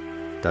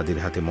 তাদের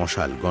হাতে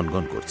মশাল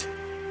গনগন করছে।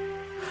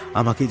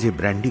 আমাকে যে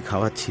ব্র্যান্ডি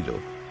খাওয়াচ্ছিল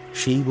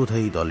সেই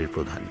বোধহয় এই দলের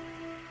প্রধান।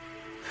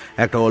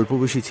 একটা অল্প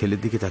বয়সী ছেলের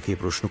দিকে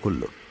তাকিয়ে প্রশ্ন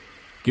করল,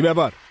 কি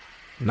ব্যাপার,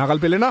 নাগাল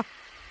পেলে না?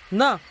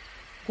 না,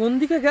 কোন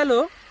দিকে গেল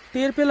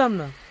টের পেলাম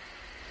না,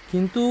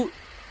 কিন্তু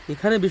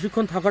এখানে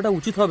বেশিক্ষণ থাকাটা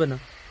উচিত হবে না,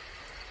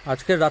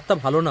 আজকের রাতটা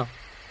ভালো না।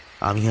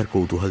 আমি আর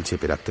কৌতূহল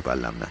চেপে রাখতে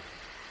পারলাম না।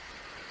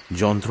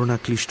 যন্ত্রণা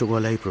ক্লিষ্ট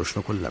গলায় প্রশ্ন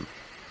করলাম,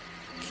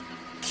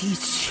 কি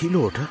ছিল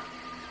ওটা?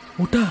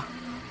 ওটা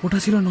ওটা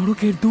ছিল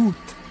নরকের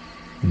দূত।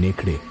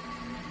 নেকড়ে,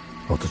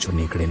 অথচ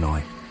নেকড়ে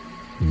নয়,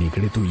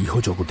 নেকড়ে তো ইহ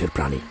জগতের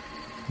প্রাণী।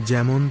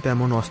 যেমন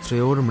তেমন অস্ত্রে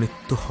ওর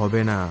মৃত্যু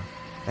হবে না,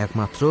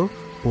 একমাত্র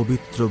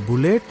পবিত্র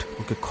বুলেট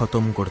ওকে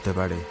খতম করতে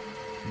পারে।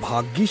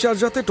 ভাগ্যিস আজ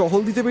রাতে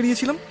টহল দিতে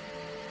বেরিয়েছিলাম,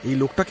 এই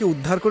লোকটাকে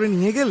উদ্ধার করে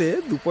নিয়ে গেলে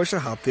 2 পয়সা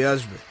হাতে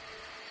আসবে।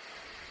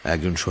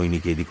 একজন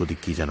সৈনিক এদিক ওদিক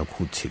কি যেন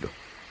খুঁজছিল।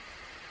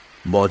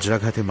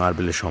 বজ্রাঘাতে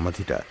মার্বেলের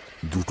সমাধিটা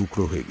 2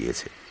 টুকরো হয়ে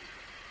গিয়েছে।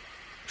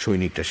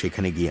 সৈনিকটা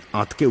সেখানে গিয়ে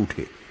আঁতকে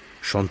উঠে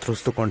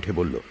সন্ত্রস্ত কণ্ঠে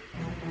বলল,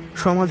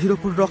 সমাধির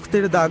ওপর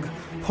রক্তের দাগ,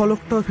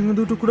 ফলকটাও ভেঙে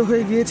 2 টুকরো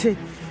হয়ে গিয়েছে।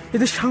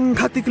 এদের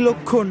সাংঘাতিক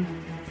লক্ষণ।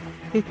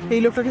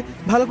 এই লোকটাকে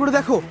ভালো করে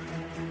দেখো,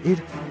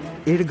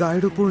 এর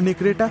গায়ের ওপর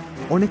নেকড়েটা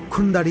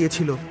অনেকক্ষণ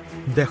দাঁড়িয়েছিল।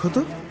 দেখো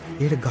তো,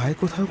 এর গায়ে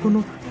কোথাও কোনো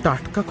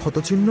টাটকা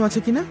ক্ষতচিহ্ন আছে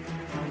কিনা,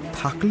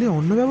 থাকলে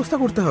অন্য ব্যবস্থা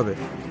করতে হবে।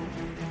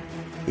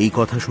 এই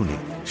কথা শুনে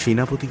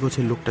সেনাপতি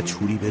গোছের লোকটা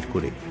ছুরি বের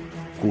করে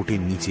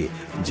কোটের নিচে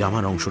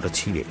জামার অংশটা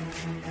ছিঁড়ে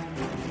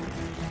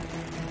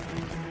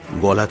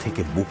গলা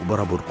থেকে বুক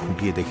বরাবর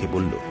খুঁটিয়ে দেখে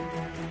বলল,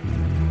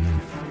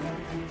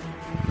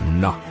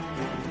 না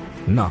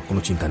না,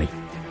 কোনো চিন্তা নেই,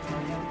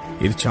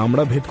 এর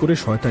চামড়া ভেদ করে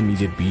শয়তান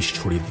নিজের বিষ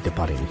ছড়িয়ে দিতে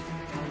পারেনি।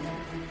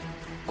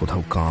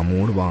 কোথাও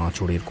কামড় বা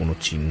আঁচড়ের কোনো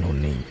চিহ্ন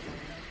নেই।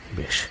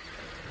 বেশ,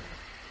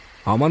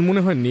 আমার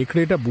মনে হয়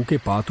নেকড়েটা বুকে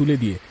পা তুলে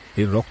দিয়ে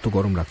এর রক্ত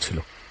গরম রাখছিল।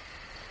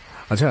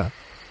 আচ্ছা,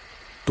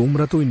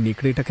 তোমরা তো ওই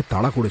নেকড়েটাকে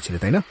তাড়া করেছিলে,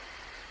 তাই না?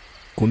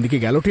 কোন দিকে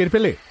গেল টের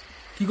পেলে?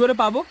 কি করে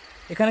পাবো?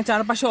 এখানে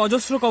চারপাশে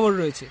অজস্র কবর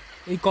রয়েছে,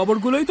 এই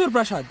কবরগুলোই তোর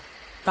প্রাসাদ।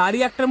 তারই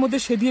একটার মধ্যে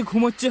সে দিয়ে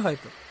ঘুমোচ্ছে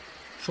হয়তো,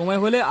 সময়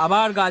হলে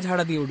আবার গা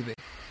ঝাড়া দিয়ে উঠবে।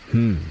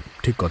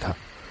 ঠিক কথা।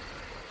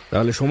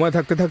 তাহলে সময়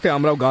থাকতে থাকতে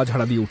আমরাও গা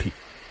ঝাড়া দিয়ে উঠি।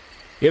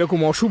 এরকম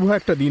অশুভ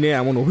একটা দিনে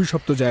এমন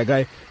অভিশপ্ত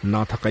জায়গায়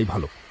না থাকাই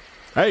ভালো।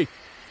 এই,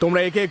 তোমরা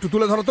একে একটু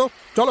তুলে ধরো তো,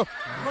 চলো।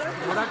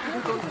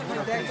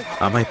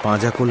 আমায়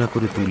পাঁজা কোলা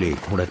করে তুলে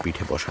ঘোড়ার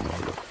পিঠে বসানো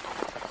হলো।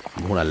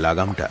 ঘোড়ার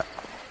লাগামটা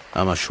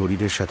আমার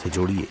শরীরের সাথে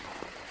জড়িয়ে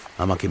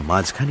আমাকে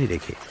মাঝখানে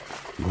রেখে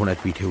ঘোড়ার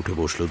পিঠে উঠে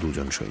বসলো 2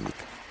 জন সৈনিক,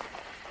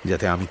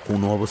 যাতে আমি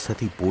কোনো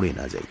অবস্থাতেই পড়ে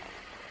না যাই।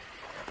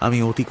 আমি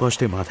অতি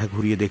কষ্টে মাথা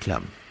ঘুরিয়ে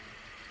দেখলাম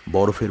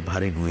বরফের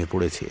ভারে নুয়ে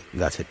পড়েছে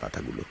গাছের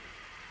পাতাগুলো।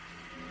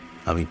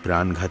 আমি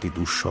প্রাণঘাতী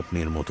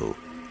দুঃস্বপ্নের মতো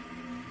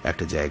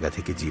একটা জায়গা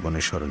থেকে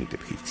জীবনের সরণিতে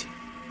ফিরছি।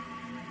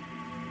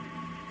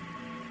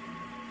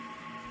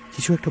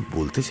 কিছু একটা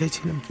বলতে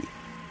চাইছিলাম, কি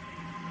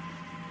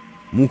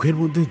মুখের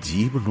মধ্যে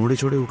জিভ নড়ে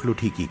চড়ে উঠল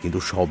ঠিকই, কিন্তু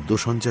শব্দ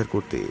সঞ্চার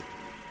করতে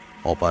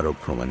অপারগ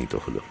প্রমাণিত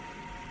হলো।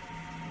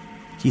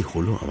 কি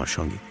হলো আমার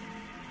সঙ্গে?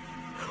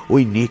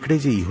 ওই নেকড়ে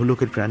যে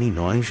ইহলোকের প্রাণী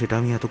নয় সেটা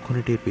আমি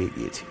এতক্ষণে টের পেয়ে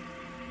গিয়েছি।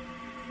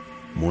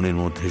 মনের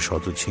মধ্যে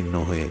শতচ্ছিন্ন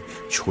হয়ে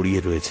ছড়িয়ে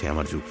রয়েছে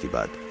আমার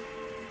যুক্তিবাদ।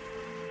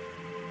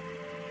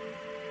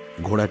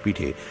 ঘোড়ার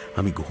পিঠে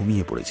আমি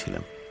ঘুমিয়ে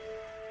পড়েছিলাম।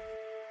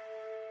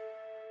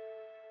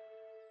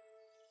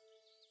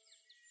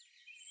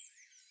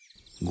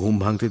 ঘুম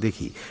ভাঙতে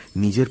দেখি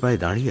নিজের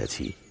পায়ে দাঁড়িয়ে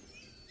আছি,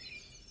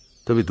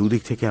 তবে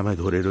দুদিক থেকে আমায়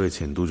ধরে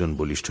রয়েছেন 2 জন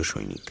বলিষ্ঠ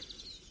সৈনিক।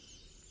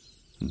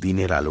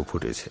 দিনের আলো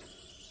ফুটেছে,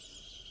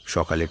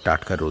 সকালে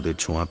টাটকা রোদের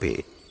ছোঁয়া পেয়ে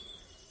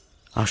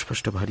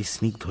আশপাশটা ভারী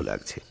স্নিগ্ধ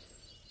লাগছে।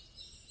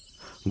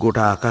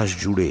 গোটা আকাশ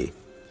জুড়ে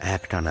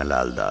একটানা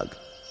লাল দাগ।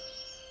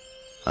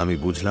 আমি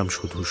বুঝলাম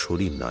শুধু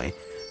শরীর নয়,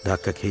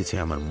 ধাক্কা খেয়েছে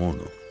আমার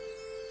মনও।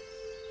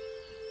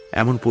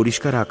 এমন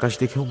পরিষ্কার আকাশ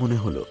দেখেও মনে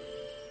হলো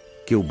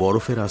কেউ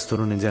বরফের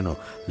আস্তরণে যেন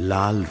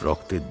লাল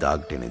রক্তের দাগ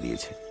টেনে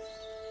দিয়েছে।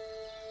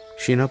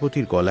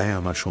 সেনাপতির গলায়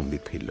আমার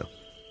সম্বিত ফিরল।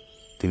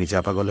 তিনি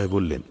চাপা গলায়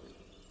বললেন,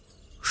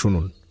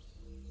 শুনুন,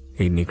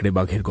 এই নেকড়ে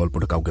বাঘের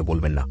গল্পটা কাউকে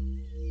বলবেন না।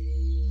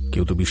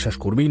 কেউ তো বিশ্বাস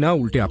করবেই না,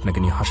 উল্টে আপনাকে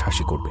নিয়ে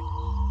হাসাহাসি করবে।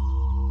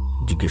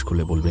 জিজ্ঞেস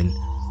করলে বলবেন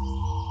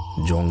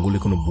জঙ্গলে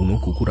কোনো বুনো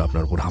কুকুর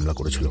আপনার উপর হামলা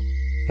করেছিল,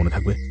 মনে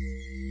থাকবে।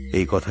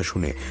 এই কথা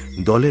শুনে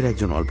দলের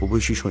একজন অল্প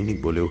বয়সী সৈনিক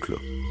বলে উঠল,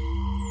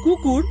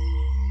 কুকুর?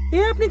 এ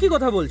আপনি কি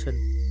কথা বলছেন?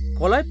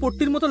 গলায়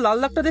পট্টির মতো লাল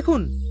দাগটা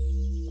দেখুন,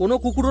 কোনো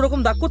কুকুর ওরকম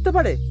দাগ করতে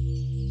পারে?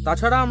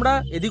 তাছাড়া আমরা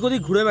এদিক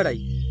ওদিক ঘুরে বেড়াই,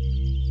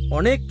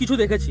 অনেক কিছু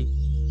দেখেছি।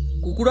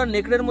 কুকুর আর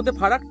নেকড়ের মধ্যে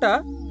ফারাকটা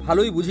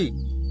ভালোই বুঝি।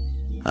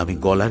 আমি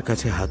গলার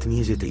কাছে হাত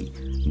নিয়ে যেতেই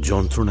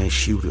যন্ত্রণায়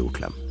শিউরে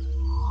উঠলাম।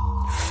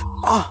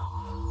 আহ!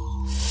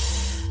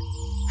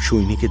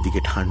 সৈনিকের দিকে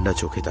ঠান্ডা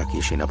চোখে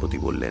তাকিয়ে সেনাপতি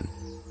বললেন,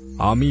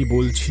 আমি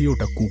বলছি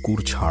ওটা কুকুর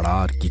ছাড়া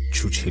আর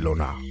কিচ্ছু ছিল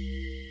না।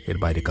 এর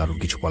বাইরে কারোর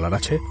কিছু বলার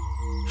আছে?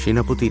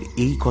 সেনাপতির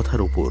এই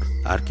কথার ওপর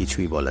আর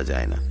কিছুই বলা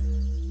যায় না।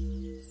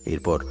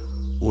 এরপর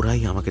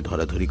ওরাই আমাকে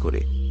ধরাধরি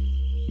করে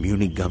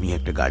মিউনিকগামী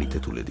একটা গাড়িতে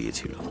তুলে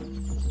দিয়েছিল।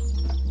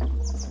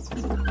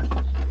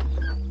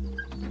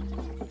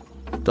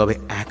 তবে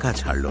একা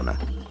ছাড়ল না।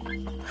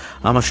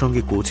 আমার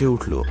সঙ্গে কোচে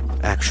উঠল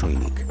এক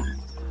সৈনিক,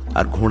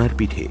 আর ঘোড়ার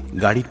পিঠে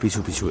গাড়ির পিছু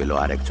পিছু এলো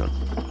আর একজন।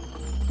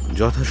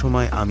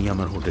 যথাসময় আমি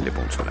আমার হোটেলে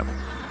পৌঁছলাম।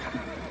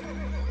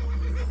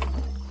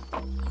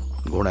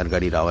 ঘোড়ার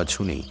গাড়ির আওয়াজ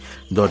শুনেই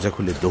দরজা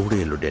খুলে দৌড়ে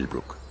এলো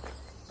ডেলব্রুক।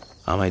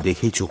 আমায়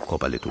দেখেই চোখ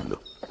কপালে তুলল।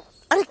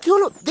 আরে কি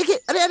হলো দেখে?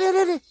 আরে আরে আরে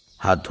আরে!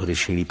 হাত ধরে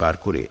সিঁড়ি পার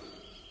করে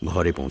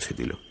ঘরে পৌঁছে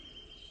দিল,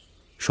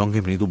 সঙ্গে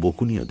মৃদু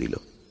বকুনিও দিল।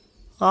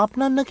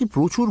 আপনার নাকি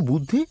প্রচুর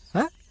বুদ্ধি।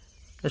 হ্যাঁ,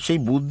 সেই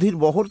বুদ্ধির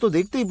বহর তো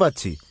দেখতেই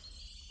পাচ্ছি।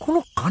 কোনো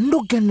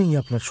কাণ্ডজ্ঞান নেই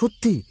আপনার,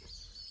 সত্যি।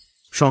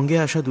 সঙ্গে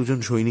আসা দুজন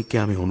সৈনিককে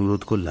আমি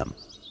অনুরোধ করলাম,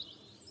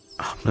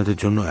 আপনাদের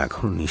জন্য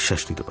এখনো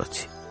নিঃশ্বাস নিতে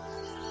পারছি,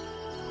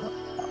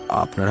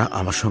 আপনারা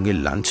আমার সঙ্গে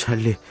লাঞ্চ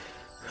ছাড়লে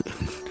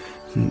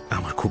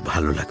আমার খুব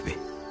ভালো লাগবে।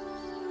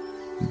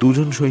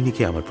 দুজন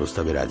সৈনিকই আমার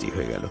প্রস্তাবে রাজি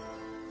হয়ে গেল।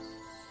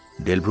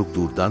 ডেলব্রুক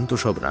দুর্দান্ত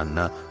সব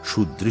রান্না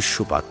সুদৃশ্য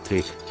পাত্রে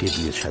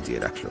টেবিলে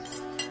সাজিয়ে রাখল।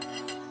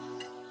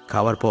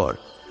 খাওয়ার পর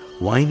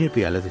ওয়াইনের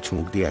পেয়ালাতে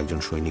চুমুক দিয়ে একজন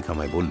সৈনিক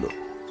আমায় বলল,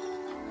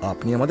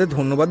 আপনি আমাদের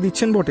ধন্যবাদ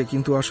দিচ্ছেন বটে,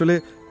 কিন্তু আসলে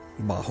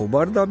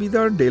বাহবার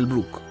দাবিদার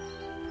ডেলব্রুক।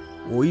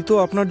 ওই তো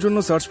আপনার জন্য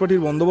সার্চ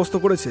পার্টির বন্দোবস্ত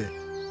করেছে।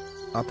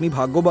 আপনি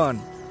ভাগ্যবান,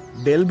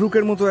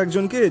 ডেলব্রুকের মতো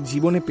একজনকে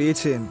জীবনে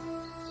পেয়েছেন।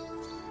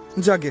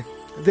 যাকে,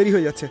 দেরি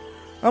হয়ে যাচ্ছে,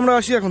 আমরা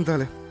আসি এখন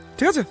তাহলে,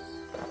 ঠিক আছে?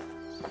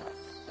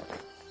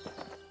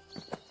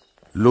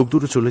 লোক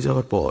দুটো চলে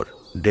যাওয়ার পর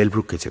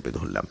ডেলব্রুককে চেপে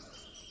ধরলাম।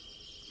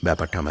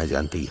 ব্যাপারটা আমায়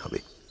জানতেই হবে।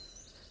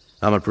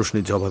 আমার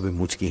প্রশ্নের জবাবে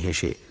মুচকি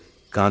হেসে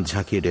কাঁধ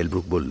ঝাঁকিয়ে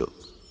ডেলব্রুক বলল,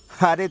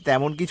 আরে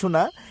তেমন কিছু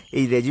না,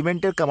 এই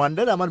রেজিমেন্টের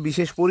কমান্ডার আমার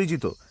বিশেষ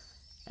পরিচিত।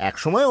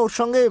 একসময় ওর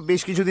সঙ্গে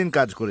বেশ কিছুদিন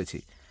কাজ করেছি।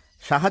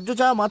 সাহায্য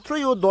চাওয়া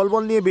মাত্রই ও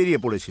দলবল নিয়ে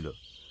বেরিয়ে পড়েছিল।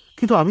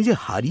 কিন্তু আমি যে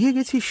হারিয়ে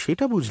গেছি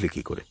সেটা বুঝলে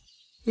কি করে?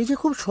 এই যে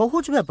খুব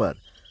সহজ ব্যাপার।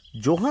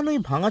 জোহান ওই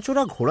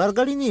ভাঙাচোরা ঘোড়ার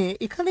গাড়ি নিয়ে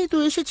এখানেই তো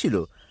এসেছিল।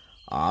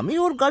 আমি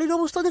ওর গাড়ির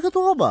অবস্থা দেখে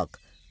তো অবাক।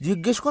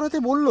 জিজ্ঞেস করাতে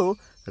বলল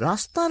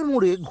রাস্তার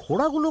মোড়ে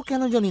ঘোড়াগুলো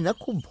কেন জানি না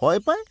খুব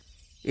ভয় পায়,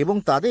 এবং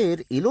তাদের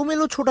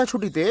এলোমেলো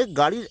ছোটাছুটিতে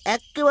গাড়ির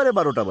একেবারে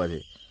 12টা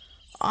বাজে।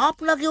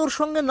 আপনাকে ওর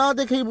সঙ্গে না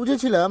দেখেই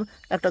বুঝেছিলাম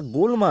একটা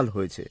গোলমাল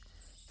হয়েছে।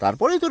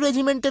 তারপরেই তো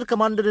রেজিমেন্টের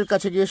কমান্ডারের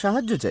কাছে গিয়ে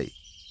সাহায্য চাই।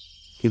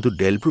 কিন্তু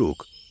ডেলব্রুক,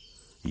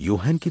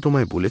 ইউহান কি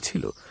তোমায়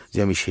বলেছিল যে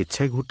আমি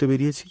স্বেচ্ছায় ঘুরতে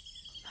বেরিয়েছি?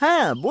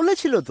 হ্যাঁ,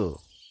 বলেছিল তো।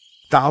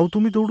 তাও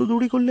তুমি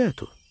দৌড়োদৌড়ি করলে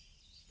এত?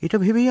 এটা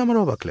ভেবেই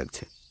আমার অবাক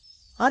লাগছে।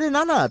 আরে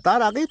না না,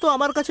 তার আগেই তো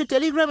আমার কাছে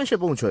টেলিগ্রাম এসে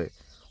পৌঁছয়।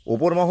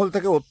 ওপর মহল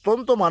থেকে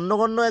অত্যন্ত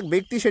মান্যগণ্য এক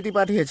ব্যক্তি সেটি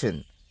পাঠিয়েছেন।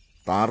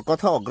 তার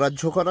কথা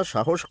অগ্রাহ্য করার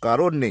সাহস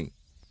কারণ নেই।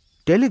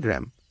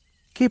 টেলিগ্রাম?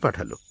 কে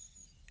পাঠালো?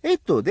 এই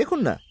তো দেখুন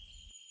না।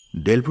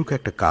 ডেলব্রুক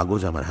একটা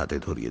কাগজ আমার হাতে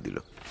ধরিয়ে দিল।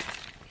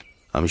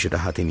 আমি সেটা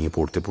হাতে নিয়ে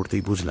পড়তে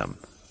পড়তেই বুঝলাম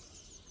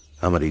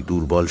আমার এই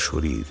দুর্বল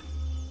শরীর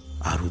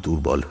আরো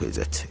দুর্বল হয়ে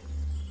যাচ্ছে।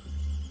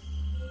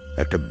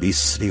 একটা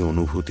বিশ্রী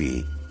অনুভূতি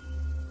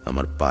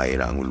আমার পায়ের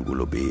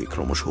আঙুলগুলো বেয়ে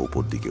ক্রমশ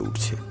ওপর দিকে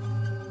উঠছে।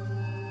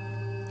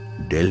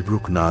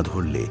 ডেলব্রুক না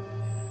ধরলে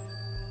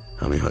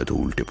আমি হয়তো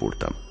উল্টে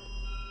পড়তাম।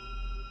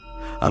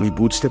 আমি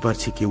বুঝতে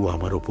পারছি কেউ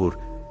আমার ওপর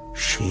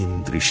সেন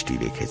দৃষ্টি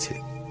রেখেছে।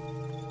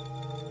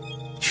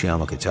 সে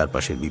আমাকে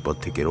চারপাশের বিপদ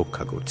থেকে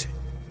রক্ষা করছে,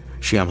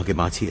 সে আমাকে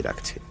বাঁচিয়ে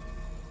রাখছে,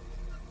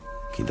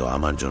 কিন্তু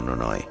আমার জন্য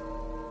নয়,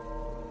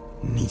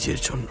 নিজের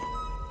জন্য,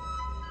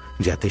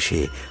 যাতে সে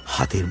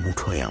হাতের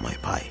মুঠোয় আমায়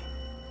পায়।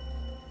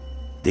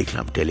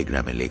 দেখলাম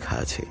টেলিগ্রামে লেখা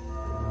আছে,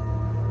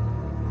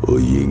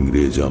 ওই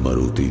ইংরেজ আমার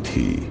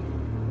অতিথি,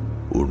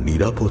 ওর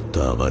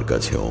নিরাপত্তা আমার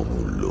কাছে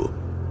অমূল্য,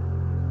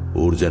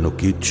 ওর যেন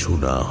কিচ্ছু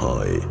না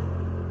হয়,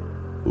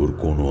 ওর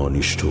কোনো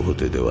অনিষ্ট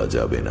হতে দেওয়া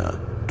যাবে না,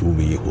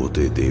 তুমি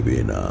হতে দেবে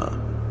না।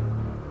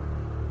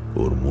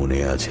 ওর মনে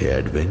আছে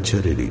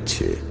অ্যাডভেঞ্চারের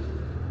ইচ্ছে,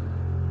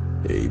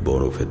 এই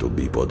বরফে তো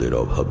বিপদের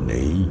অভাব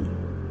নেই।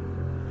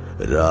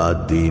 রাত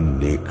দিন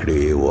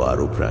নেকড়ে ও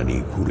আরো প্রাণী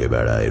ঘুরে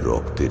বেড়ায়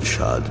রক্তের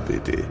স্বাদ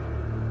পেতে।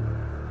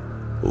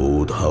 ও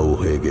ধাও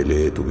হয়ে গেলে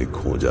তুমি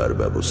খোঁজার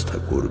ব্যবস্থা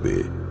করবে,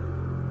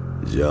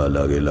 যা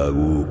লাগে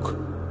লাগুক।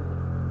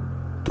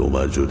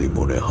 তোমার যদি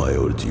মনে হয়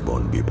ওর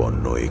জীবন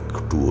বিপন্ন,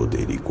 একটুও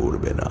দেরি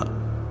করবে না,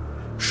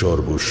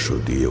 সর্বস্ব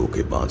দিয়ে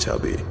ওকে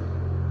বাঁচাবে,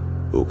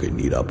 ওকে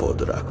নিরাপদ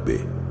রাখবে।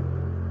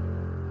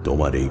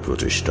 তোমার এই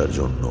প্রচেষ্টার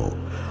জন্য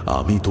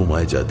আমি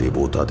তোমায় যা দেব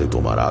তাতে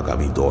তোমার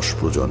আগামী 10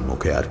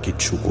 প্রজন্মকে আর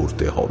কিচ্ছু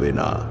করতে হবে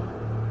না।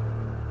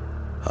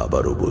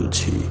 আবারও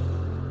বলছি,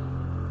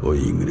 ওই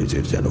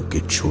ইংরেজের যেন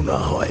কিচ্ছু না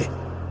হয়।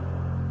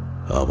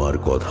 আমার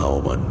কথা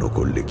অমান্য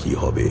করলে কি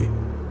হবে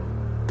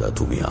তা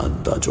তুমি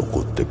আন্দাজও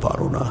করতে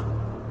পারো না।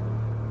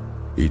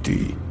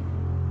 ইতি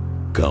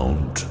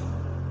কাউন্ট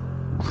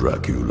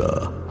ড্রাকুলা।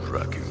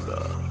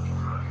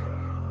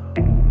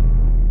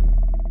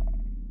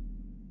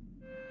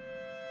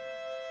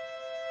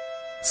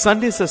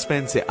 সানডে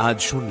সাসপেন্সে আজ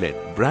শুনলেন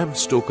ব্রাম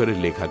স্টোকারের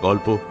লেখা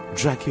গল্প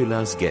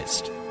ড্রাকুলাস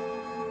গেস্ট।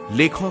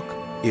 লেখক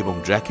এবং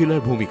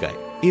ড্রাকুলার ভূমিকায়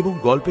এবং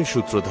গল্পের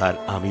সূত্রধার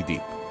আমি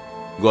দীপ।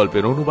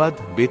 গল্পের অনুবাদ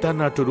বেতার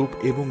নাট্যরূপ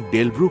এবং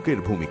ডেলব্রুকের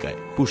ভূমিকায়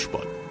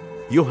পুষ্পল,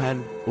 ইয়োহান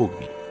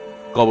অগ্নি,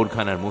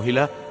 কবরখানার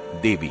মহিলা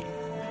দেবী,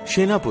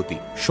 সেনাপতি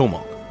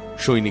সোমক,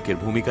 সৈনিকের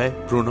ভূমিকায়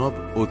প্রণব,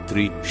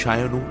 অত্রি,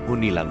 সায়নু ও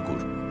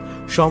নীলাঙ্কুর,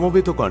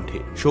 সমবেত কণ্ঠে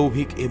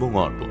সৌভিক এবং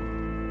অর্পণ,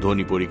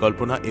 ধ্বনি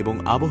পরিকল্পনা এবং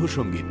আবহ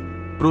সঙ্গীত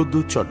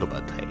প্রদ্যুৎ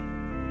চট্টোপাধ্যায়,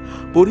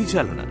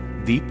 পরিচালনা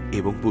দীপ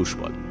এবং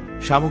পুষ্পল,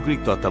 সামগ্রিক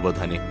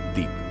তত্ত্বাবধানে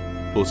Deep,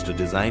 poster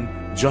design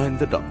join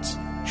the dots.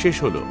 শেষ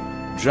হল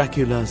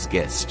ড্রাকুলাস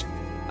গেস্ট।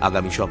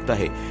 আগামী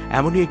সপ্তাহে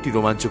এমনই একটি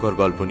রোমাঞ্চকর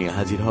গল্প নিয়ে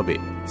হাজির হবে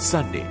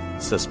সানডে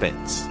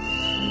সাসপেন্স।